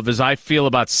Love as I feel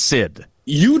about Sid.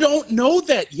 You don't know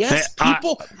that. Yes,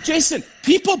 Jason,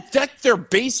 people deck their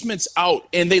basements out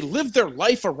and they live their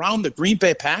life around the Green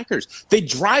Bay Packers. They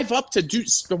drive up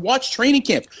to watch training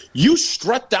camp. You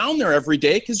strut down there every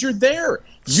day because you're there.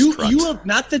 You have,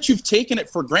 not that you've taken it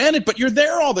for granted, but you're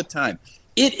there all the time.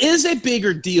 It is a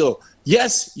bigger deal.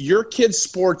 Yes, your kids'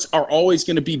 sports are always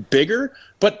going to be bigger,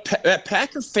 but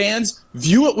Packer fans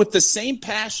view it with the same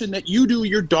passion that you do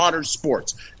your daughter's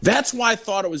sports. That's why I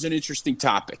thought it was an interesting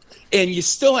topic. And you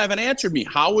still haven't answered me.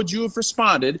 How would you have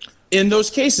responded in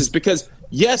those cases? Because,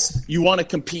 yes, you want to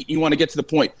compete, you want to get to the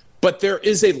point, but there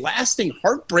is a lasting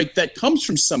heartbreak that comes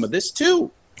from some of this too.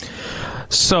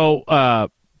 So,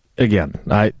 again,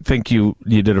 I think you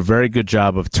did a very good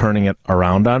job of turning it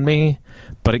around on me.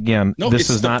 But again, this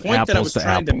is not apples to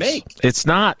apples. It's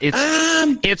not.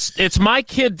 It's my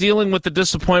kid dealing with the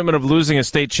disappointment of losing a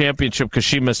state championship because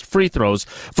she missed free throws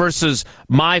versus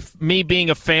me being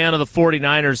a fan of the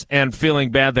 49ers and feeling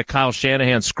bad that Kyle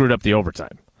Shanahan screwed up the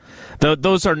overtime.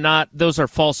 Those are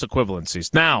false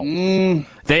equivalencies. Now,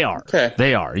 they are. Okay.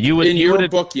 They are. In your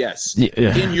book, yes.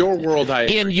 In your world, I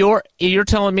agree. You're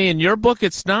telling me in your book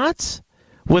it's not?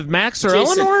 With Max or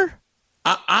Jason, Eleanor?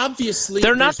 Obviously,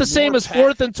 they're not the same as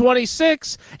 4th and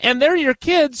 26, and they're your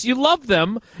kids. You love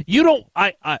them. You don't.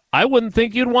 I wouldn't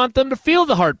think you'd want them to feel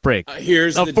the heartbreak of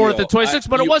 4th and 26,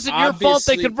 but it wasn't your fault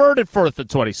they converted 4th and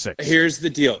 26. Here's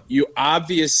the deal: you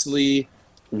obviously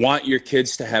want your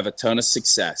kids to have a ton of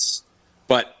success,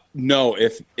 but no,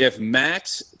 if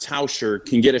Max Tauscher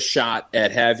can get a shot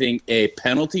at having a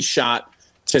penalty shot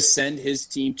to send his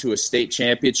team to a state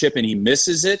championship and he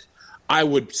misses it, I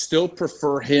would still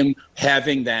prefer him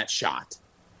having that shot.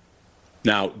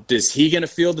 Now, is he going to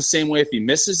feel the same way if he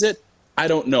misses it? I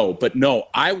don't know. But no,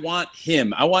 I want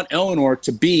Eleanor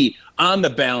to be on the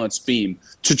balance beam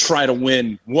to try to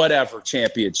win whatever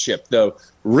championship, the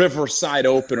Riverside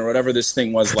Open or whatever this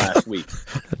thing was last week.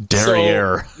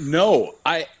 Derriere. So, no,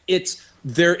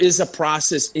 there is a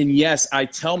process. And yes, I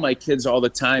tell my kids all the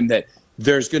time that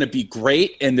there's going to be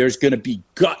great and there's going to be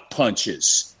gut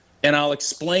punches. And I'll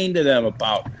explain to them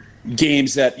about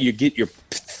games that you get your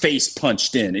face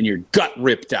punched in and your gut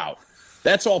ripped out.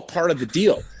 That's all part of the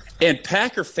deal. And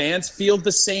Packer fans feel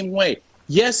the same way.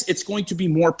 Yes, it's going to be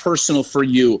more personal for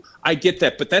you. I get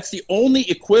that. But that's the only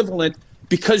equivalent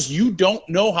because you don't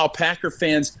know how Packer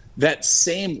fans, that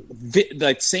same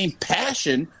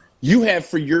passion you have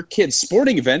for your kids'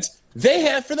 sporting events, they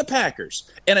have for the Packers.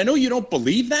 And I know you don't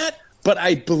believe that, but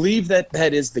I believe that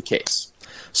is the case.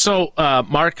 So,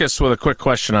 Marcus, with a quick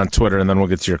question on Twitter, and then we'll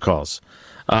get to your calls.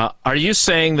 Are you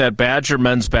saying that Badger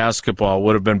men's basketball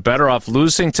would have been better off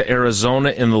losing to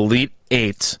Arizona in the Elite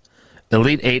Eight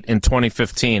in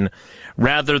 2015,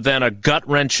 rather than a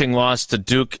gut-wrenching loss to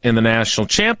Duke in the national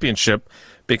championship,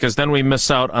 because then we miss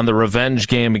out on the revenge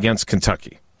game against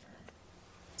Kentucky?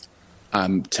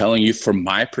 I'm telling you, from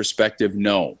my perspective,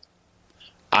 no.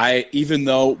 Even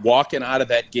though walking out of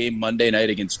that game Monday night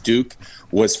against Duke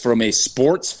was from a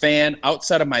sports fan,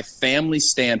 outside of my family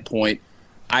standpoint,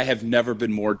 I have never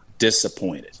been more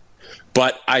disappointed.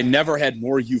 But I never had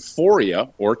more euphoria,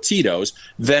 or Tito's,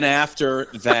 than after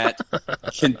that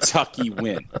Kentucky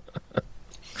win.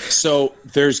 So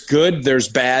there's good, there's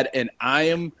bad, and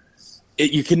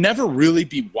you can never really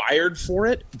be wired for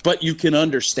it, but you can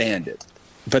understand it.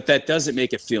 But that doesn't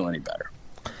make it feel any better.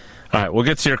 All right, we'll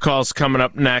get to your calls coming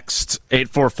up next,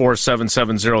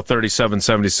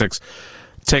 844-770-3776.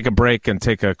 Take a break and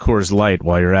take a Coors Light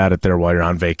while you're at it there, while you're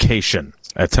on vacation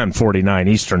at 10:49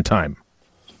 Eastern Time.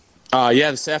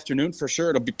 Yeah, this afternoon for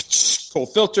sure. It'll be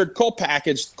cold filtered, cold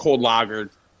packaged, cold lagered,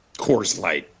 Coors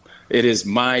Light. It is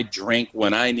my drink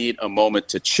when I need a moment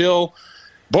to chill.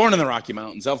 Born in the Rocky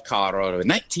Mountains of Colorado in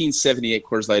 1978,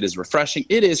 Coors Light is refreshing.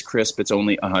 It is crisp. It's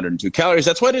only 102 calories.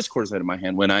 That's why it is Coors Light in my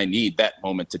hand when I need that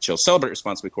moment to chill. Celebrate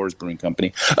responsibly, Coors Brewing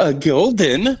Company,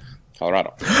 Golden,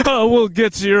 Colorado. We'll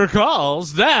get to your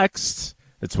calls next.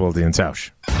 It's Wilde and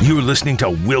Tausch. You're listening to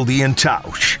Wilde and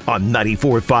Tausch on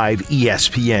 94.5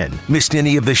 ESPN. Missed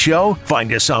any of the show?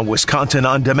 Find us on Wisconsin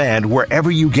On Demand wherever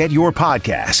you get your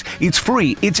podcasts. It's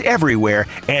free, it's everywhere,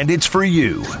 and it's for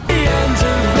you. The end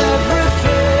of everything.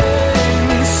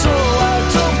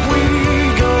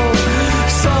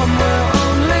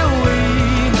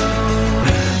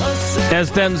 As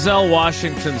Denzel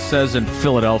Washington says in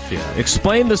Philadelphia,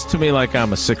 explain this to me like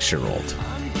I'm a 6-year-old.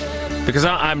 Because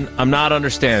I'm not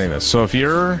understanding this. So if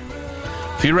you'd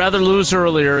rather lose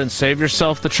earlier and save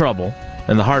yourself the trouble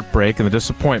and the heartbreak and the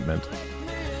disappointment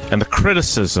and the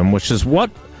criticism, which is what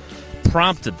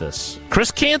prompted this. Chris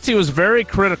Canty was very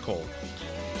critical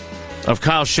of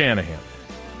Kyle Shanahan,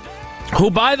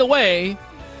 who, by the way,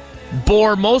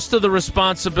 bore most of the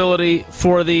responsibility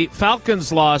for the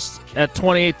Falcons' loss at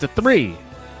 28-3.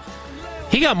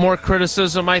 He got more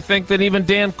criticism, I think, than even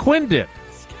Dan Quinn did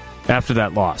after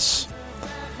that loss.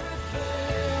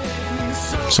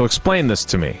 So explain this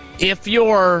to me. If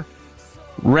you're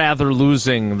rather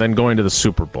losing than going to the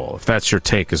Super Bowl, if that's your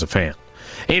take as a fan.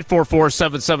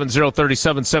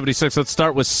 844-770-3776. Let's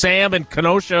start with Sam in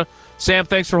Kenosha. Sam,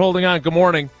 thanks for holding on. Good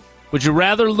morning. Would you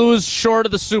rather lose short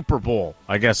of the Super Bowl,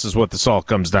 I guess is what this all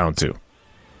comes down to.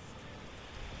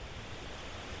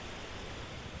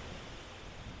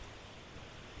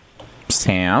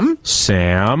 Sam?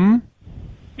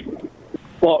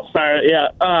 Well, sorry,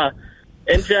 yeah.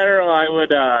 In general, I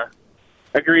would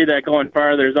agree that going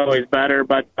farther is always better,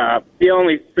 but the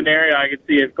only scenario I could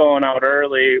see is going out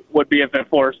early would be if it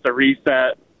forced a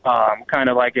reset, kind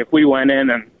of like if we went in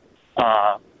and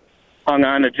hung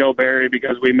on to Joe Barry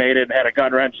because we made it and had a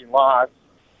gut-wrenching loss.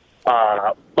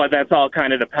 But that's all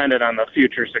kind of dependent on the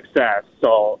future success.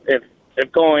 So if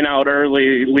going out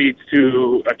early leads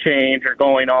to a change or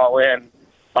going all in,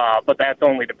 but that's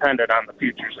only dependent on the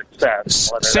future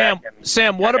success.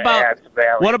 Sam, what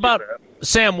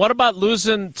about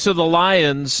losing to the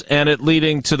Lions and it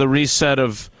leading to the reset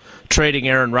of trading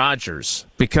Aaron Rodgers?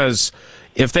 Because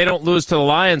if they don't lose to the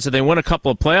Lions and they win a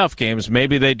couple of playoff games,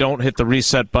 maybe they don't hit the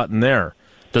reset button there.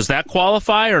 Does that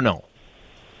qualify or no?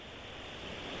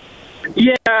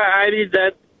 Yeah, I mean,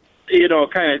 that,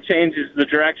 kind of changes the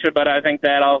direction, but I think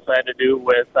that also had to do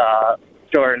with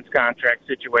Jordan's contract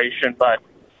situation. But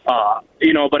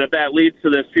if that leads to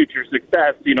this future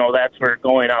success, that's where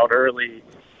going out early,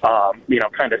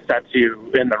 kind of sets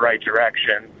you in the right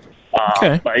direction.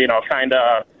 Okay. But, kind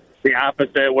of the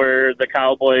opposite where the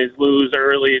Cowboys lose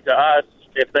early to us.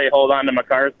 If they hold on to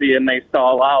McCarthy and they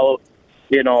stall out,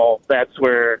 that's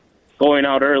where going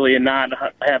out early and not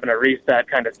having a reset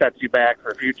kind of sets you back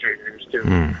for future years,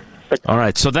 too. All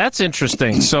right, so that's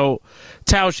interesting. So,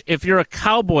 Tausch, if you're a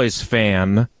Cowboys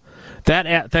fan,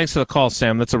 thanks for the call,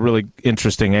 Sam. That's a really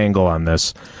interesting angle on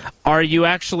this. Are you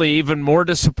actually even more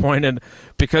disappointed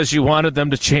because you wanted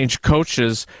them to change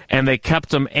coaches and they kept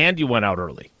them and you went out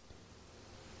early?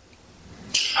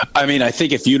 I mean, I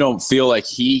think if you don't feel like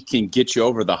he can get you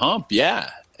over the hump, yeah.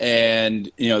 And,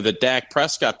 the Dak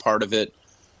Prescott part of it,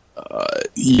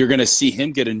 you're going to see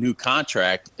him get a new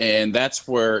contract, and that's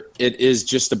where it is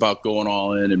just about going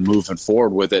all in and moving forward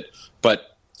with it.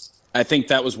 But I think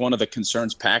that was one of the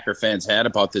concerns Packer fans had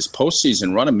about this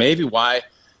postseason run, and maybe why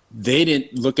they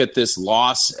didn't look at this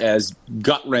loss as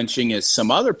gut-wrenching as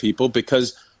some other people,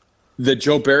 because the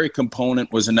Joe Barry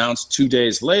component was announced 2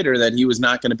 days later that he was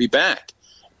not going to be back.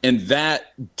 And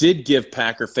that did give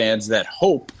Packer fans that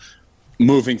hope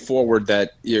moving forward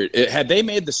that had they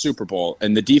made the Super Bowl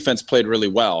and the defense played really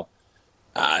well,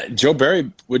 would Joe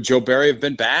Barry have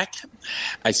been back?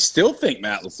 I still think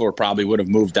Matt LaFleur probably would have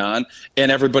moved on,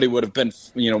 and everybody would have been,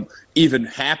 even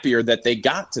happier that they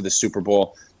got to the Super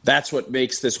Bowl. That's what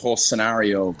makes this whole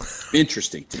scenario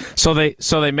interesting to me. So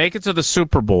they make it to the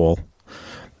Super Bowl,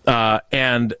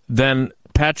 and then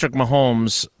Patrick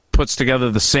Mahomes puts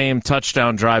together the same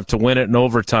touchdown drive to win it in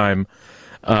overtime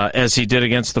as he did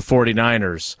against the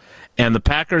 49ers. And the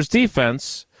Packers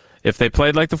defense, if they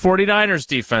played like the 49ers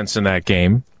defense in that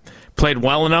game, played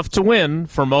well enough to win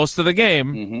for most of the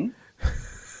game,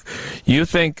 you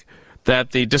think that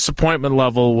the disappointment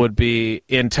level would be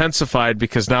intensified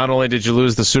because not only did you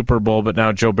lose the Super Bowl, but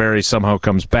now Joe Barry somehow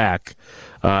comes back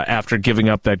after giving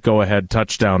up that go-ahead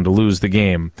touchdown to lose the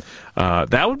game.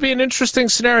 That would be an interesting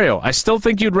scenario. I still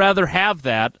think you'd rather have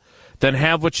that than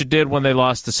have what you did when they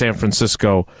lost to San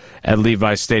Francisco at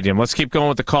Levi Stadium. Let's keep going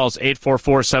with the calls,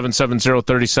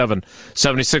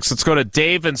 844-770-3776. Let's go to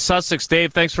Dave in Sussex.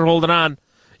 Dave, thanks for holding on.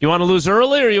 You want to lose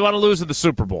early or you want to lose at the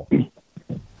Super Bowl?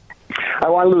 I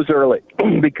want to lose early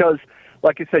because,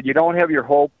 like I said, you don't have your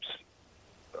hopes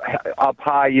up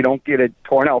high. You don't get it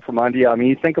torn out from under you. I mean,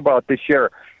 you think about this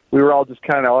year. We were all just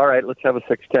kind of, all right, let's have a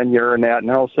 6-10 year and that. And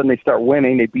all of a sudden they start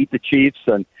winning. They beat the Chiefs.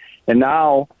 And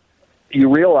now you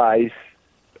realize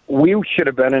we should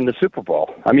have been in the Super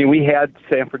Bowl. I mean, we had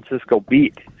San Francisco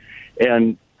beat.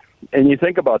 And you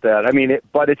think about that. I mean,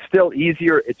 but it's still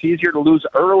easier. It's easier to lose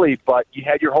early, but you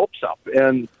had your hopes up.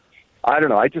 And I don't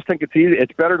know. I just think it's easy.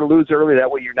 It's better to lose early.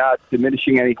 That way you're not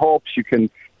diminishing any hopes. You can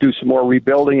do some more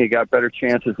rebuilding. You got better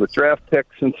chances with draft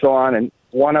picks and so on. And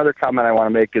one other comment I want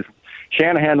to make is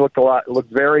Shanahan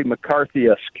looked very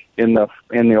McCarthy-esque in the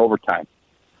overtime.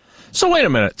 So wait a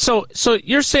minute. So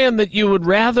you're saying that you would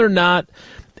rather not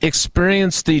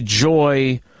experience the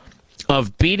joy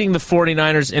of beating the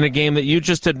 49ers in a game that you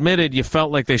just admitted you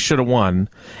felt like they should have won,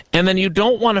 and then you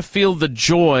don't want to feel the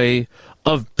joy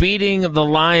of beating the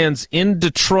Lions in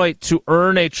Detroit to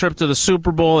earn a trip to the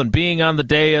Super Bowl and being on the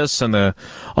dais and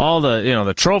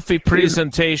the trophy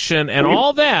presentation and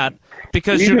all that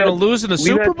because you're going to lose in the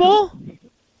Super Bowl?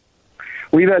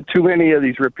 We've had too many of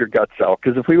these rip your guts out,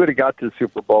 because if we would have got to the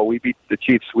Super Bowl, we beat the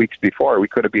Chiefs weeks before. We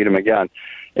could have beat them again.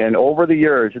 And over the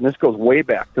years, and this goes way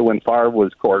back to when Favre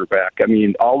was quarterback, I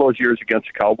mean, all those years against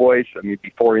the Cowboys, I mean,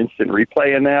 before instant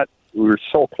replay and that, we were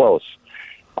so close.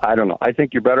 I don't know. I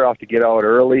think you're better off to get out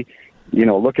early,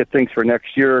 look at things for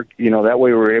next year. That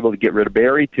way we were able to get rid of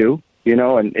Barry, too,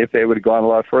 and if they would have gone a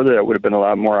lot further, that would have been a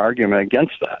lot more argument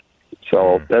against that.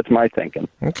 So that's my thinking.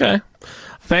 Okay.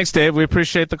 Thanks, Dave. We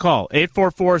appreciate the call.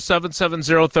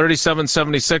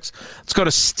 844-770-3776. Let's go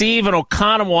to Steve in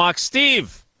Oconomowoc.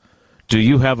 Steve, do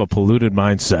you have a polluted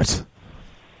mindset?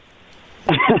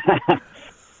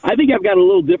 I think I've got a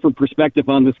little different perspective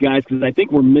on this, guys, because I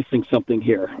think we're missing something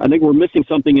here. I think we're missing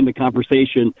something in the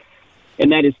conversation,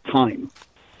 and that is time.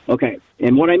 Okay,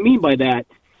 and what I mean by that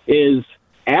is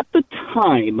at the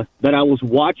time that I was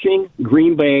watching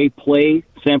Green Bay play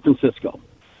San Francisco,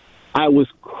 I was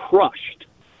crushed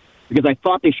because I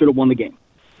thought they should have won the game.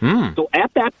 So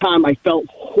at that time, I felt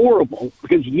horrible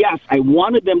because, yes, I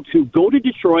wanted them to go to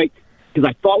Detroit because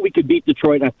I thought we could beat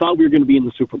Detroit. I thought we were going to be in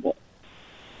the Super Bowl.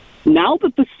 Now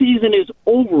that the season is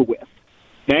over with,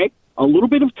 okay, a little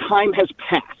bit of time has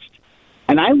passed,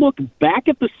 and I look back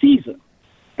at the season,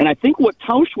 and I think what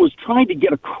Tausch was trying to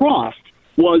get across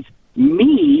was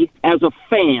me as a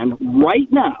fan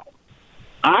right now.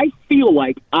 I feel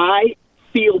like I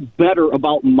feel better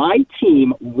about my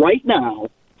team right now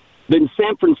than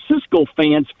San Francisco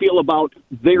fans feel about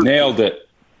their Nailed team. it.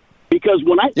 Because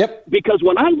when I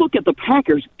look at the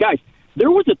Packers, guys, there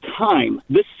was a time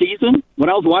this season when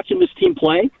I was watching this team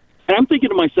play, and I'm thinking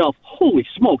to myself, holy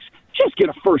smokes, just get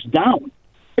a first down.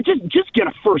 Just get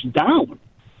a first down.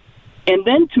 And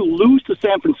then to lose to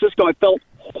San Francisco, I felt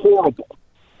horrible.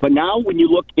 But now when you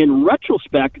look in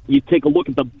retrospect, you take a look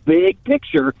at the big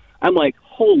picture, I'm like,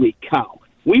 holy cow.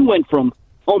 We went from,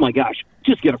 oh my gosh,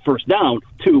 just get a first down,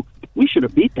 to we should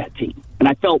have beat that team. And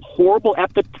I felt horrible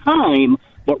at the time,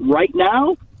 but right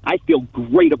now, I feel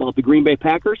great about the Green Bay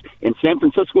Packers, and San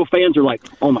Francisco fans are like,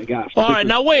 oh my gosh. All right,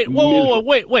 now wait,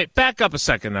 wait. Back up a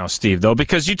second now, Steve, though,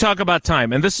 because you talk about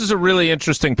time, and this is a really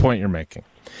interesting point you're making.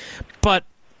 But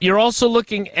you're also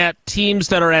looking at teams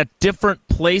that are at different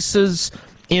places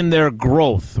in their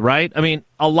growth, right? I mean,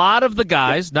 a lot of the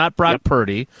guys, not Brock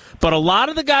Purdy, but a lot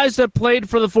of the guys that played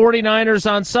for the 49ers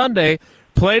on Sunday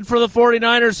played for the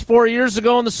 49ers 4 years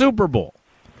ago in the Super Bowl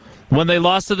when they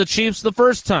lost to the Chiefs the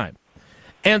first time.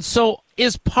 And so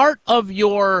is part of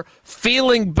your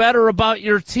feeling better about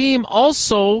your team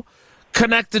also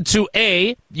connected to,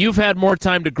 A, you've had more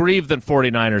time to grieve than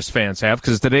 49ers fans have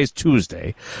because today's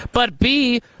Tuesday, but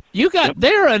B,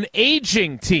 they're an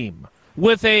aging team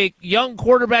with a young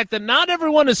quarterback that not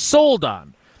everyone is sold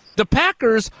on. The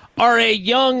Packers are a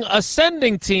young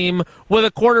ascending team with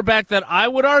a quarterback that I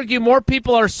would argue more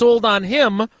people are sold on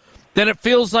him than it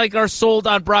feels like are sold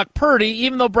on Brock Purdy,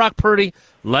 even though Brock Purdy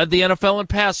led the NFL in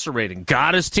passer rating,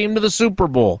 got his team to the Super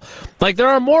Bowl. Like, there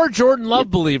are more Jordan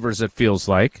Love believers, it feels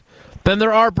like, than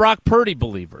there are Brock Purdy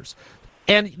believers.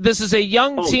 And this is a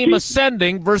young team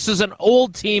ascending versus an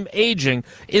old team aging.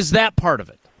 Is that part of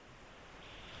it?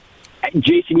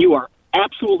 Jason, you are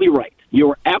absolutely right.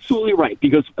 You are absolutely right,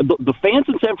 because the fans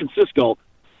in San Francisco,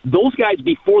 those guys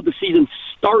before the season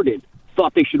started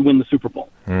thought they should win the Super Bowl.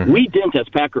 Mm-hmm. We didn't as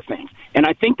Packer fans. And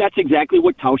I think that's exactly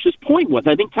what Tausch's point was.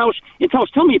 I think Tausch,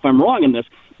 tell me if I'm wrong in this,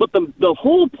 but the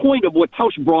whole point of what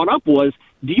Tausch brought up was,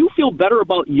 do you feel better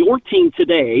about your team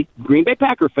today, Green Bay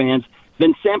Packer fans,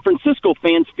 than San Francisco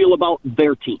fans feel about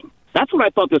their team? That's what I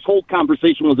thought this whole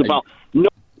conversation was about. No,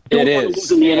 don't want to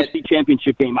lose in the NFC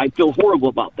Championship game. I feel horrible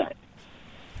about that.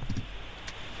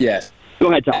 Yes.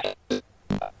 Go ahead, Tausch.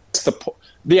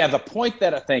 The point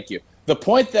that thank you. The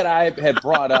point that I had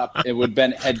brought up, it would have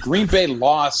been, had Green Bay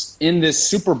lost in this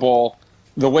Super Bowl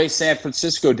the way San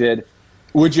Francisco did,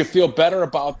 would you feel better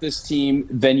about this team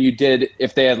than you did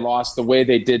if they had lost the way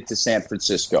they did to San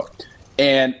Francisco?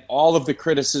 And all of the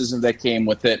criticism that came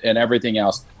with it and everything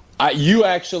else. You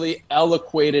actually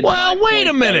eloquated. Well, wait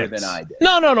a minute. Better than I did.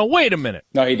 No, wait a minute.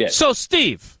 No, he did. So,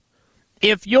 Steve,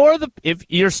 if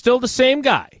you're still the same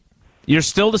guy, You're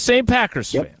still the same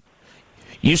Packers fan.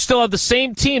 You still have the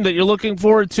same team that you're looking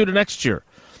forward to next year.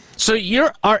 So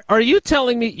are you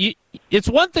telling me it's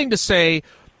one thing to say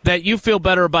that you feel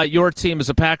better about your team as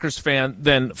a Packers fan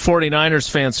than 49ers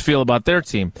fans feel about their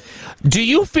team. Do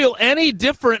you feel any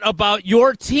different about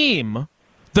your team,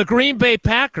 the Green Bay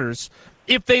Packers,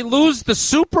 if they lose the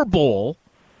Super Bowl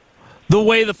the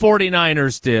way the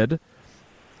 49ers did?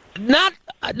 Not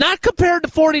compared to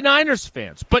 49ers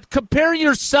fans, but compare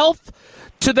yourself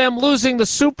to them losing the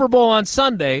Super Bowl on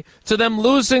Sunday, to them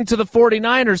losing to the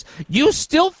 49ers. You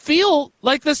still feel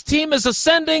like this team is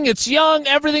ascending, it's young,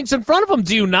 everything's in front of them,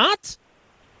 do you not?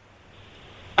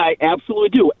 I absolutely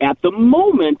do. At the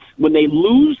moment, when they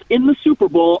lose in the Super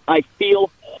Bowl, I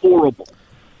feel horrible.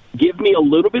 Give me a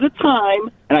little bit of time,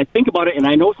 and I think about it, and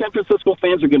I know San Francisco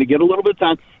fans are going to get a little bit of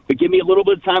time, but give me a little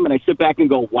bit of time, and I sit back and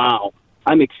go, wow,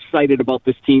 I'm excited about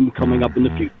this team coming up in the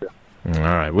future. All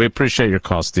right. We appreciate your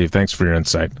call, Steve. Thanks for your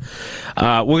insight.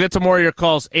 We'll get to more of your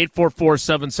calls,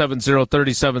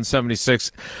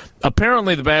 844-770-3776.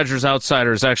 Apparently, the Badgers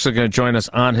Outsider is actually going to join us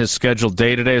on his scheduled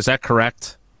day today. Is that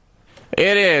correct?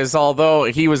 It is, although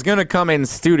he was going to come in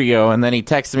studio, and then he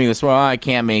texted me this, well, I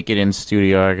can't make it in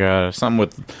studio. I got something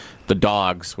with the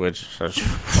dogs, which...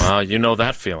 Well, you know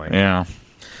that feeling. Yeah.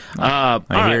 All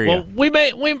right. Well,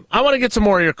 I want to get some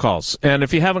more of your calls. And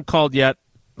if you haven't called yet,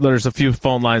 there's a few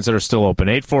phone lines that are still open.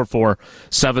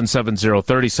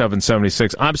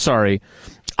 844-770-3776. I'm sorry.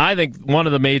 I think one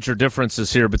of the major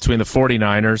differences here between the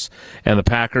 49ers and the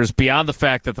Packers, beyond the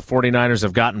fact that the 49ers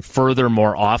have gotten further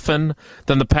more often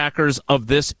than the Packers of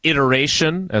this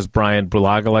iteration, as Brian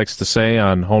Bulaga likes to say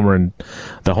on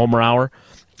the Homer Hour,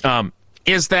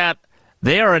 is that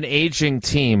they are an aging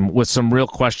team with some real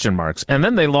question marks. And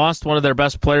then they lost one of their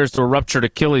best players to a ruptured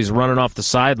Achilles running off the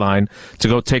sideline to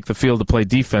go take the field to play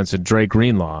defense in Dre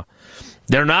Greenlaw.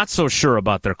 They're not so sure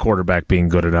about their quarterback being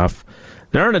good enough.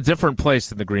 They're in a different place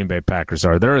than the Green Bay Packers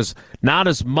are. There is not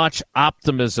as much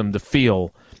optimism to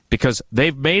feel because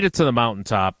they've made it to the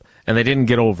mountaintop and they didn't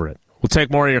get over it. We'll take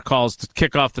more of your calls to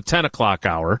kick off the 10 o'clock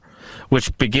hour,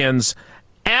 which begins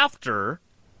after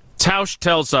Tausch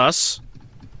tells us,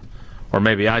 or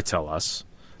maybe I tell us.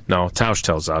 No, Tausch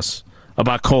tells us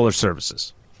about Kohler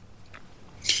Services.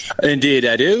 Indeed,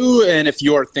 I do. And if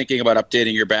you're thinking about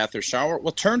updating your bath or shower,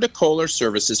 well, turn to Kohler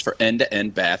Services for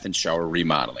end-to-end bath and shower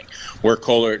remodeling, where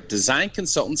Kohler design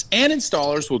consultants and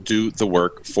installers will do the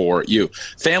work for you.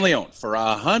 Family-owned for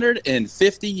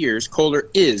 150 years, Kohler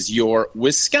is your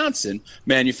Wisconsin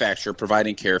manufacturer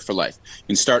providing care for life. You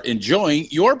can start enjoying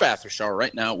your bath or shower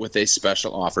right now with a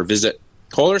special offer. Visit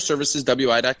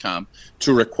KohlerServicesWI.com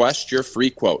to request your free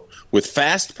quote with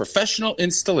fast professional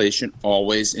installation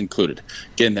always included.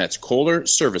 Again, that's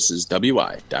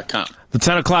KohlerServicesWI.com. The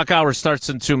 10 o'clock hour starts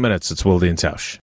in 2 minutes. It's Wilde and Tausch.